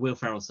 again, the Will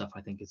Ferrell stuff.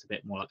 I think is a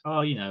bit more like,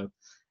 oh,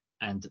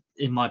 and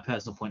in my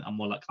personal point, I'm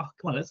more like, oh,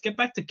 come on, let's get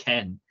back to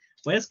Ken.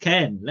 Where's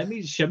Ken?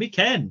 Show me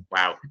Ken.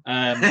 Wow.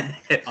 I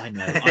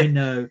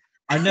know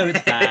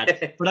it's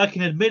bad, but I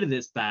can admit that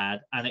it's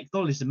bad and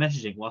acknowledge the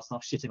messaging whilst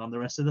not shitting on the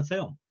rest of the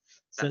film.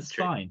 So That's it's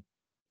true. fine.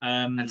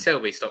 Until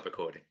we stop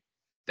recording,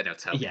 then he'll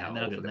tell me Yeah, how and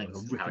then awful it I'll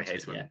was, rip how he into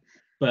hates it, women.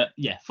 But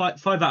yeah,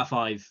 5 out of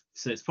 5.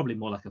 So it's probably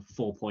more like a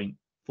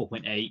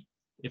 4.8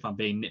 if I'm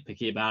being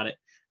nitpicky about it.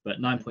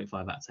 But 9.5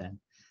 out of 10.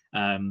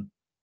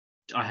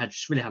 I had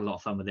just really had a lot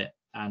of fun with it,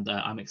 and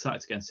I'm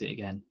excited to go and see it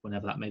again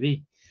whenever that may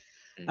be.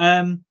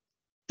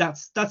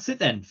 That's it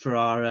then for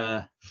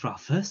our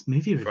first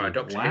movie review. For our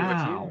Doctor Who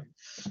review.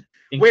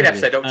 Incredible. Weird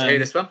episode, Doctor Who,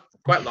 this one.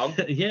 Quite long.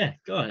 Yeah,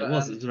 God, But, it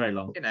was very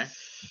long.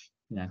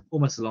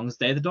 Almost as long as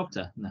Day of the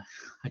Doctor. No,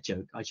 I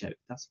joke.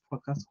 That's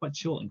quite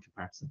short in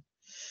comparison.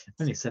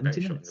 Only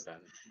 70 minutes.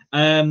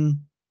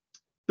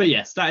 But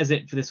yes, that is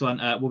it for this one.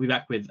 We'll be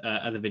back with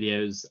other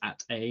videos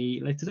at a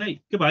later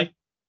date. Goodbye.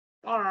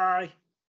 Bye.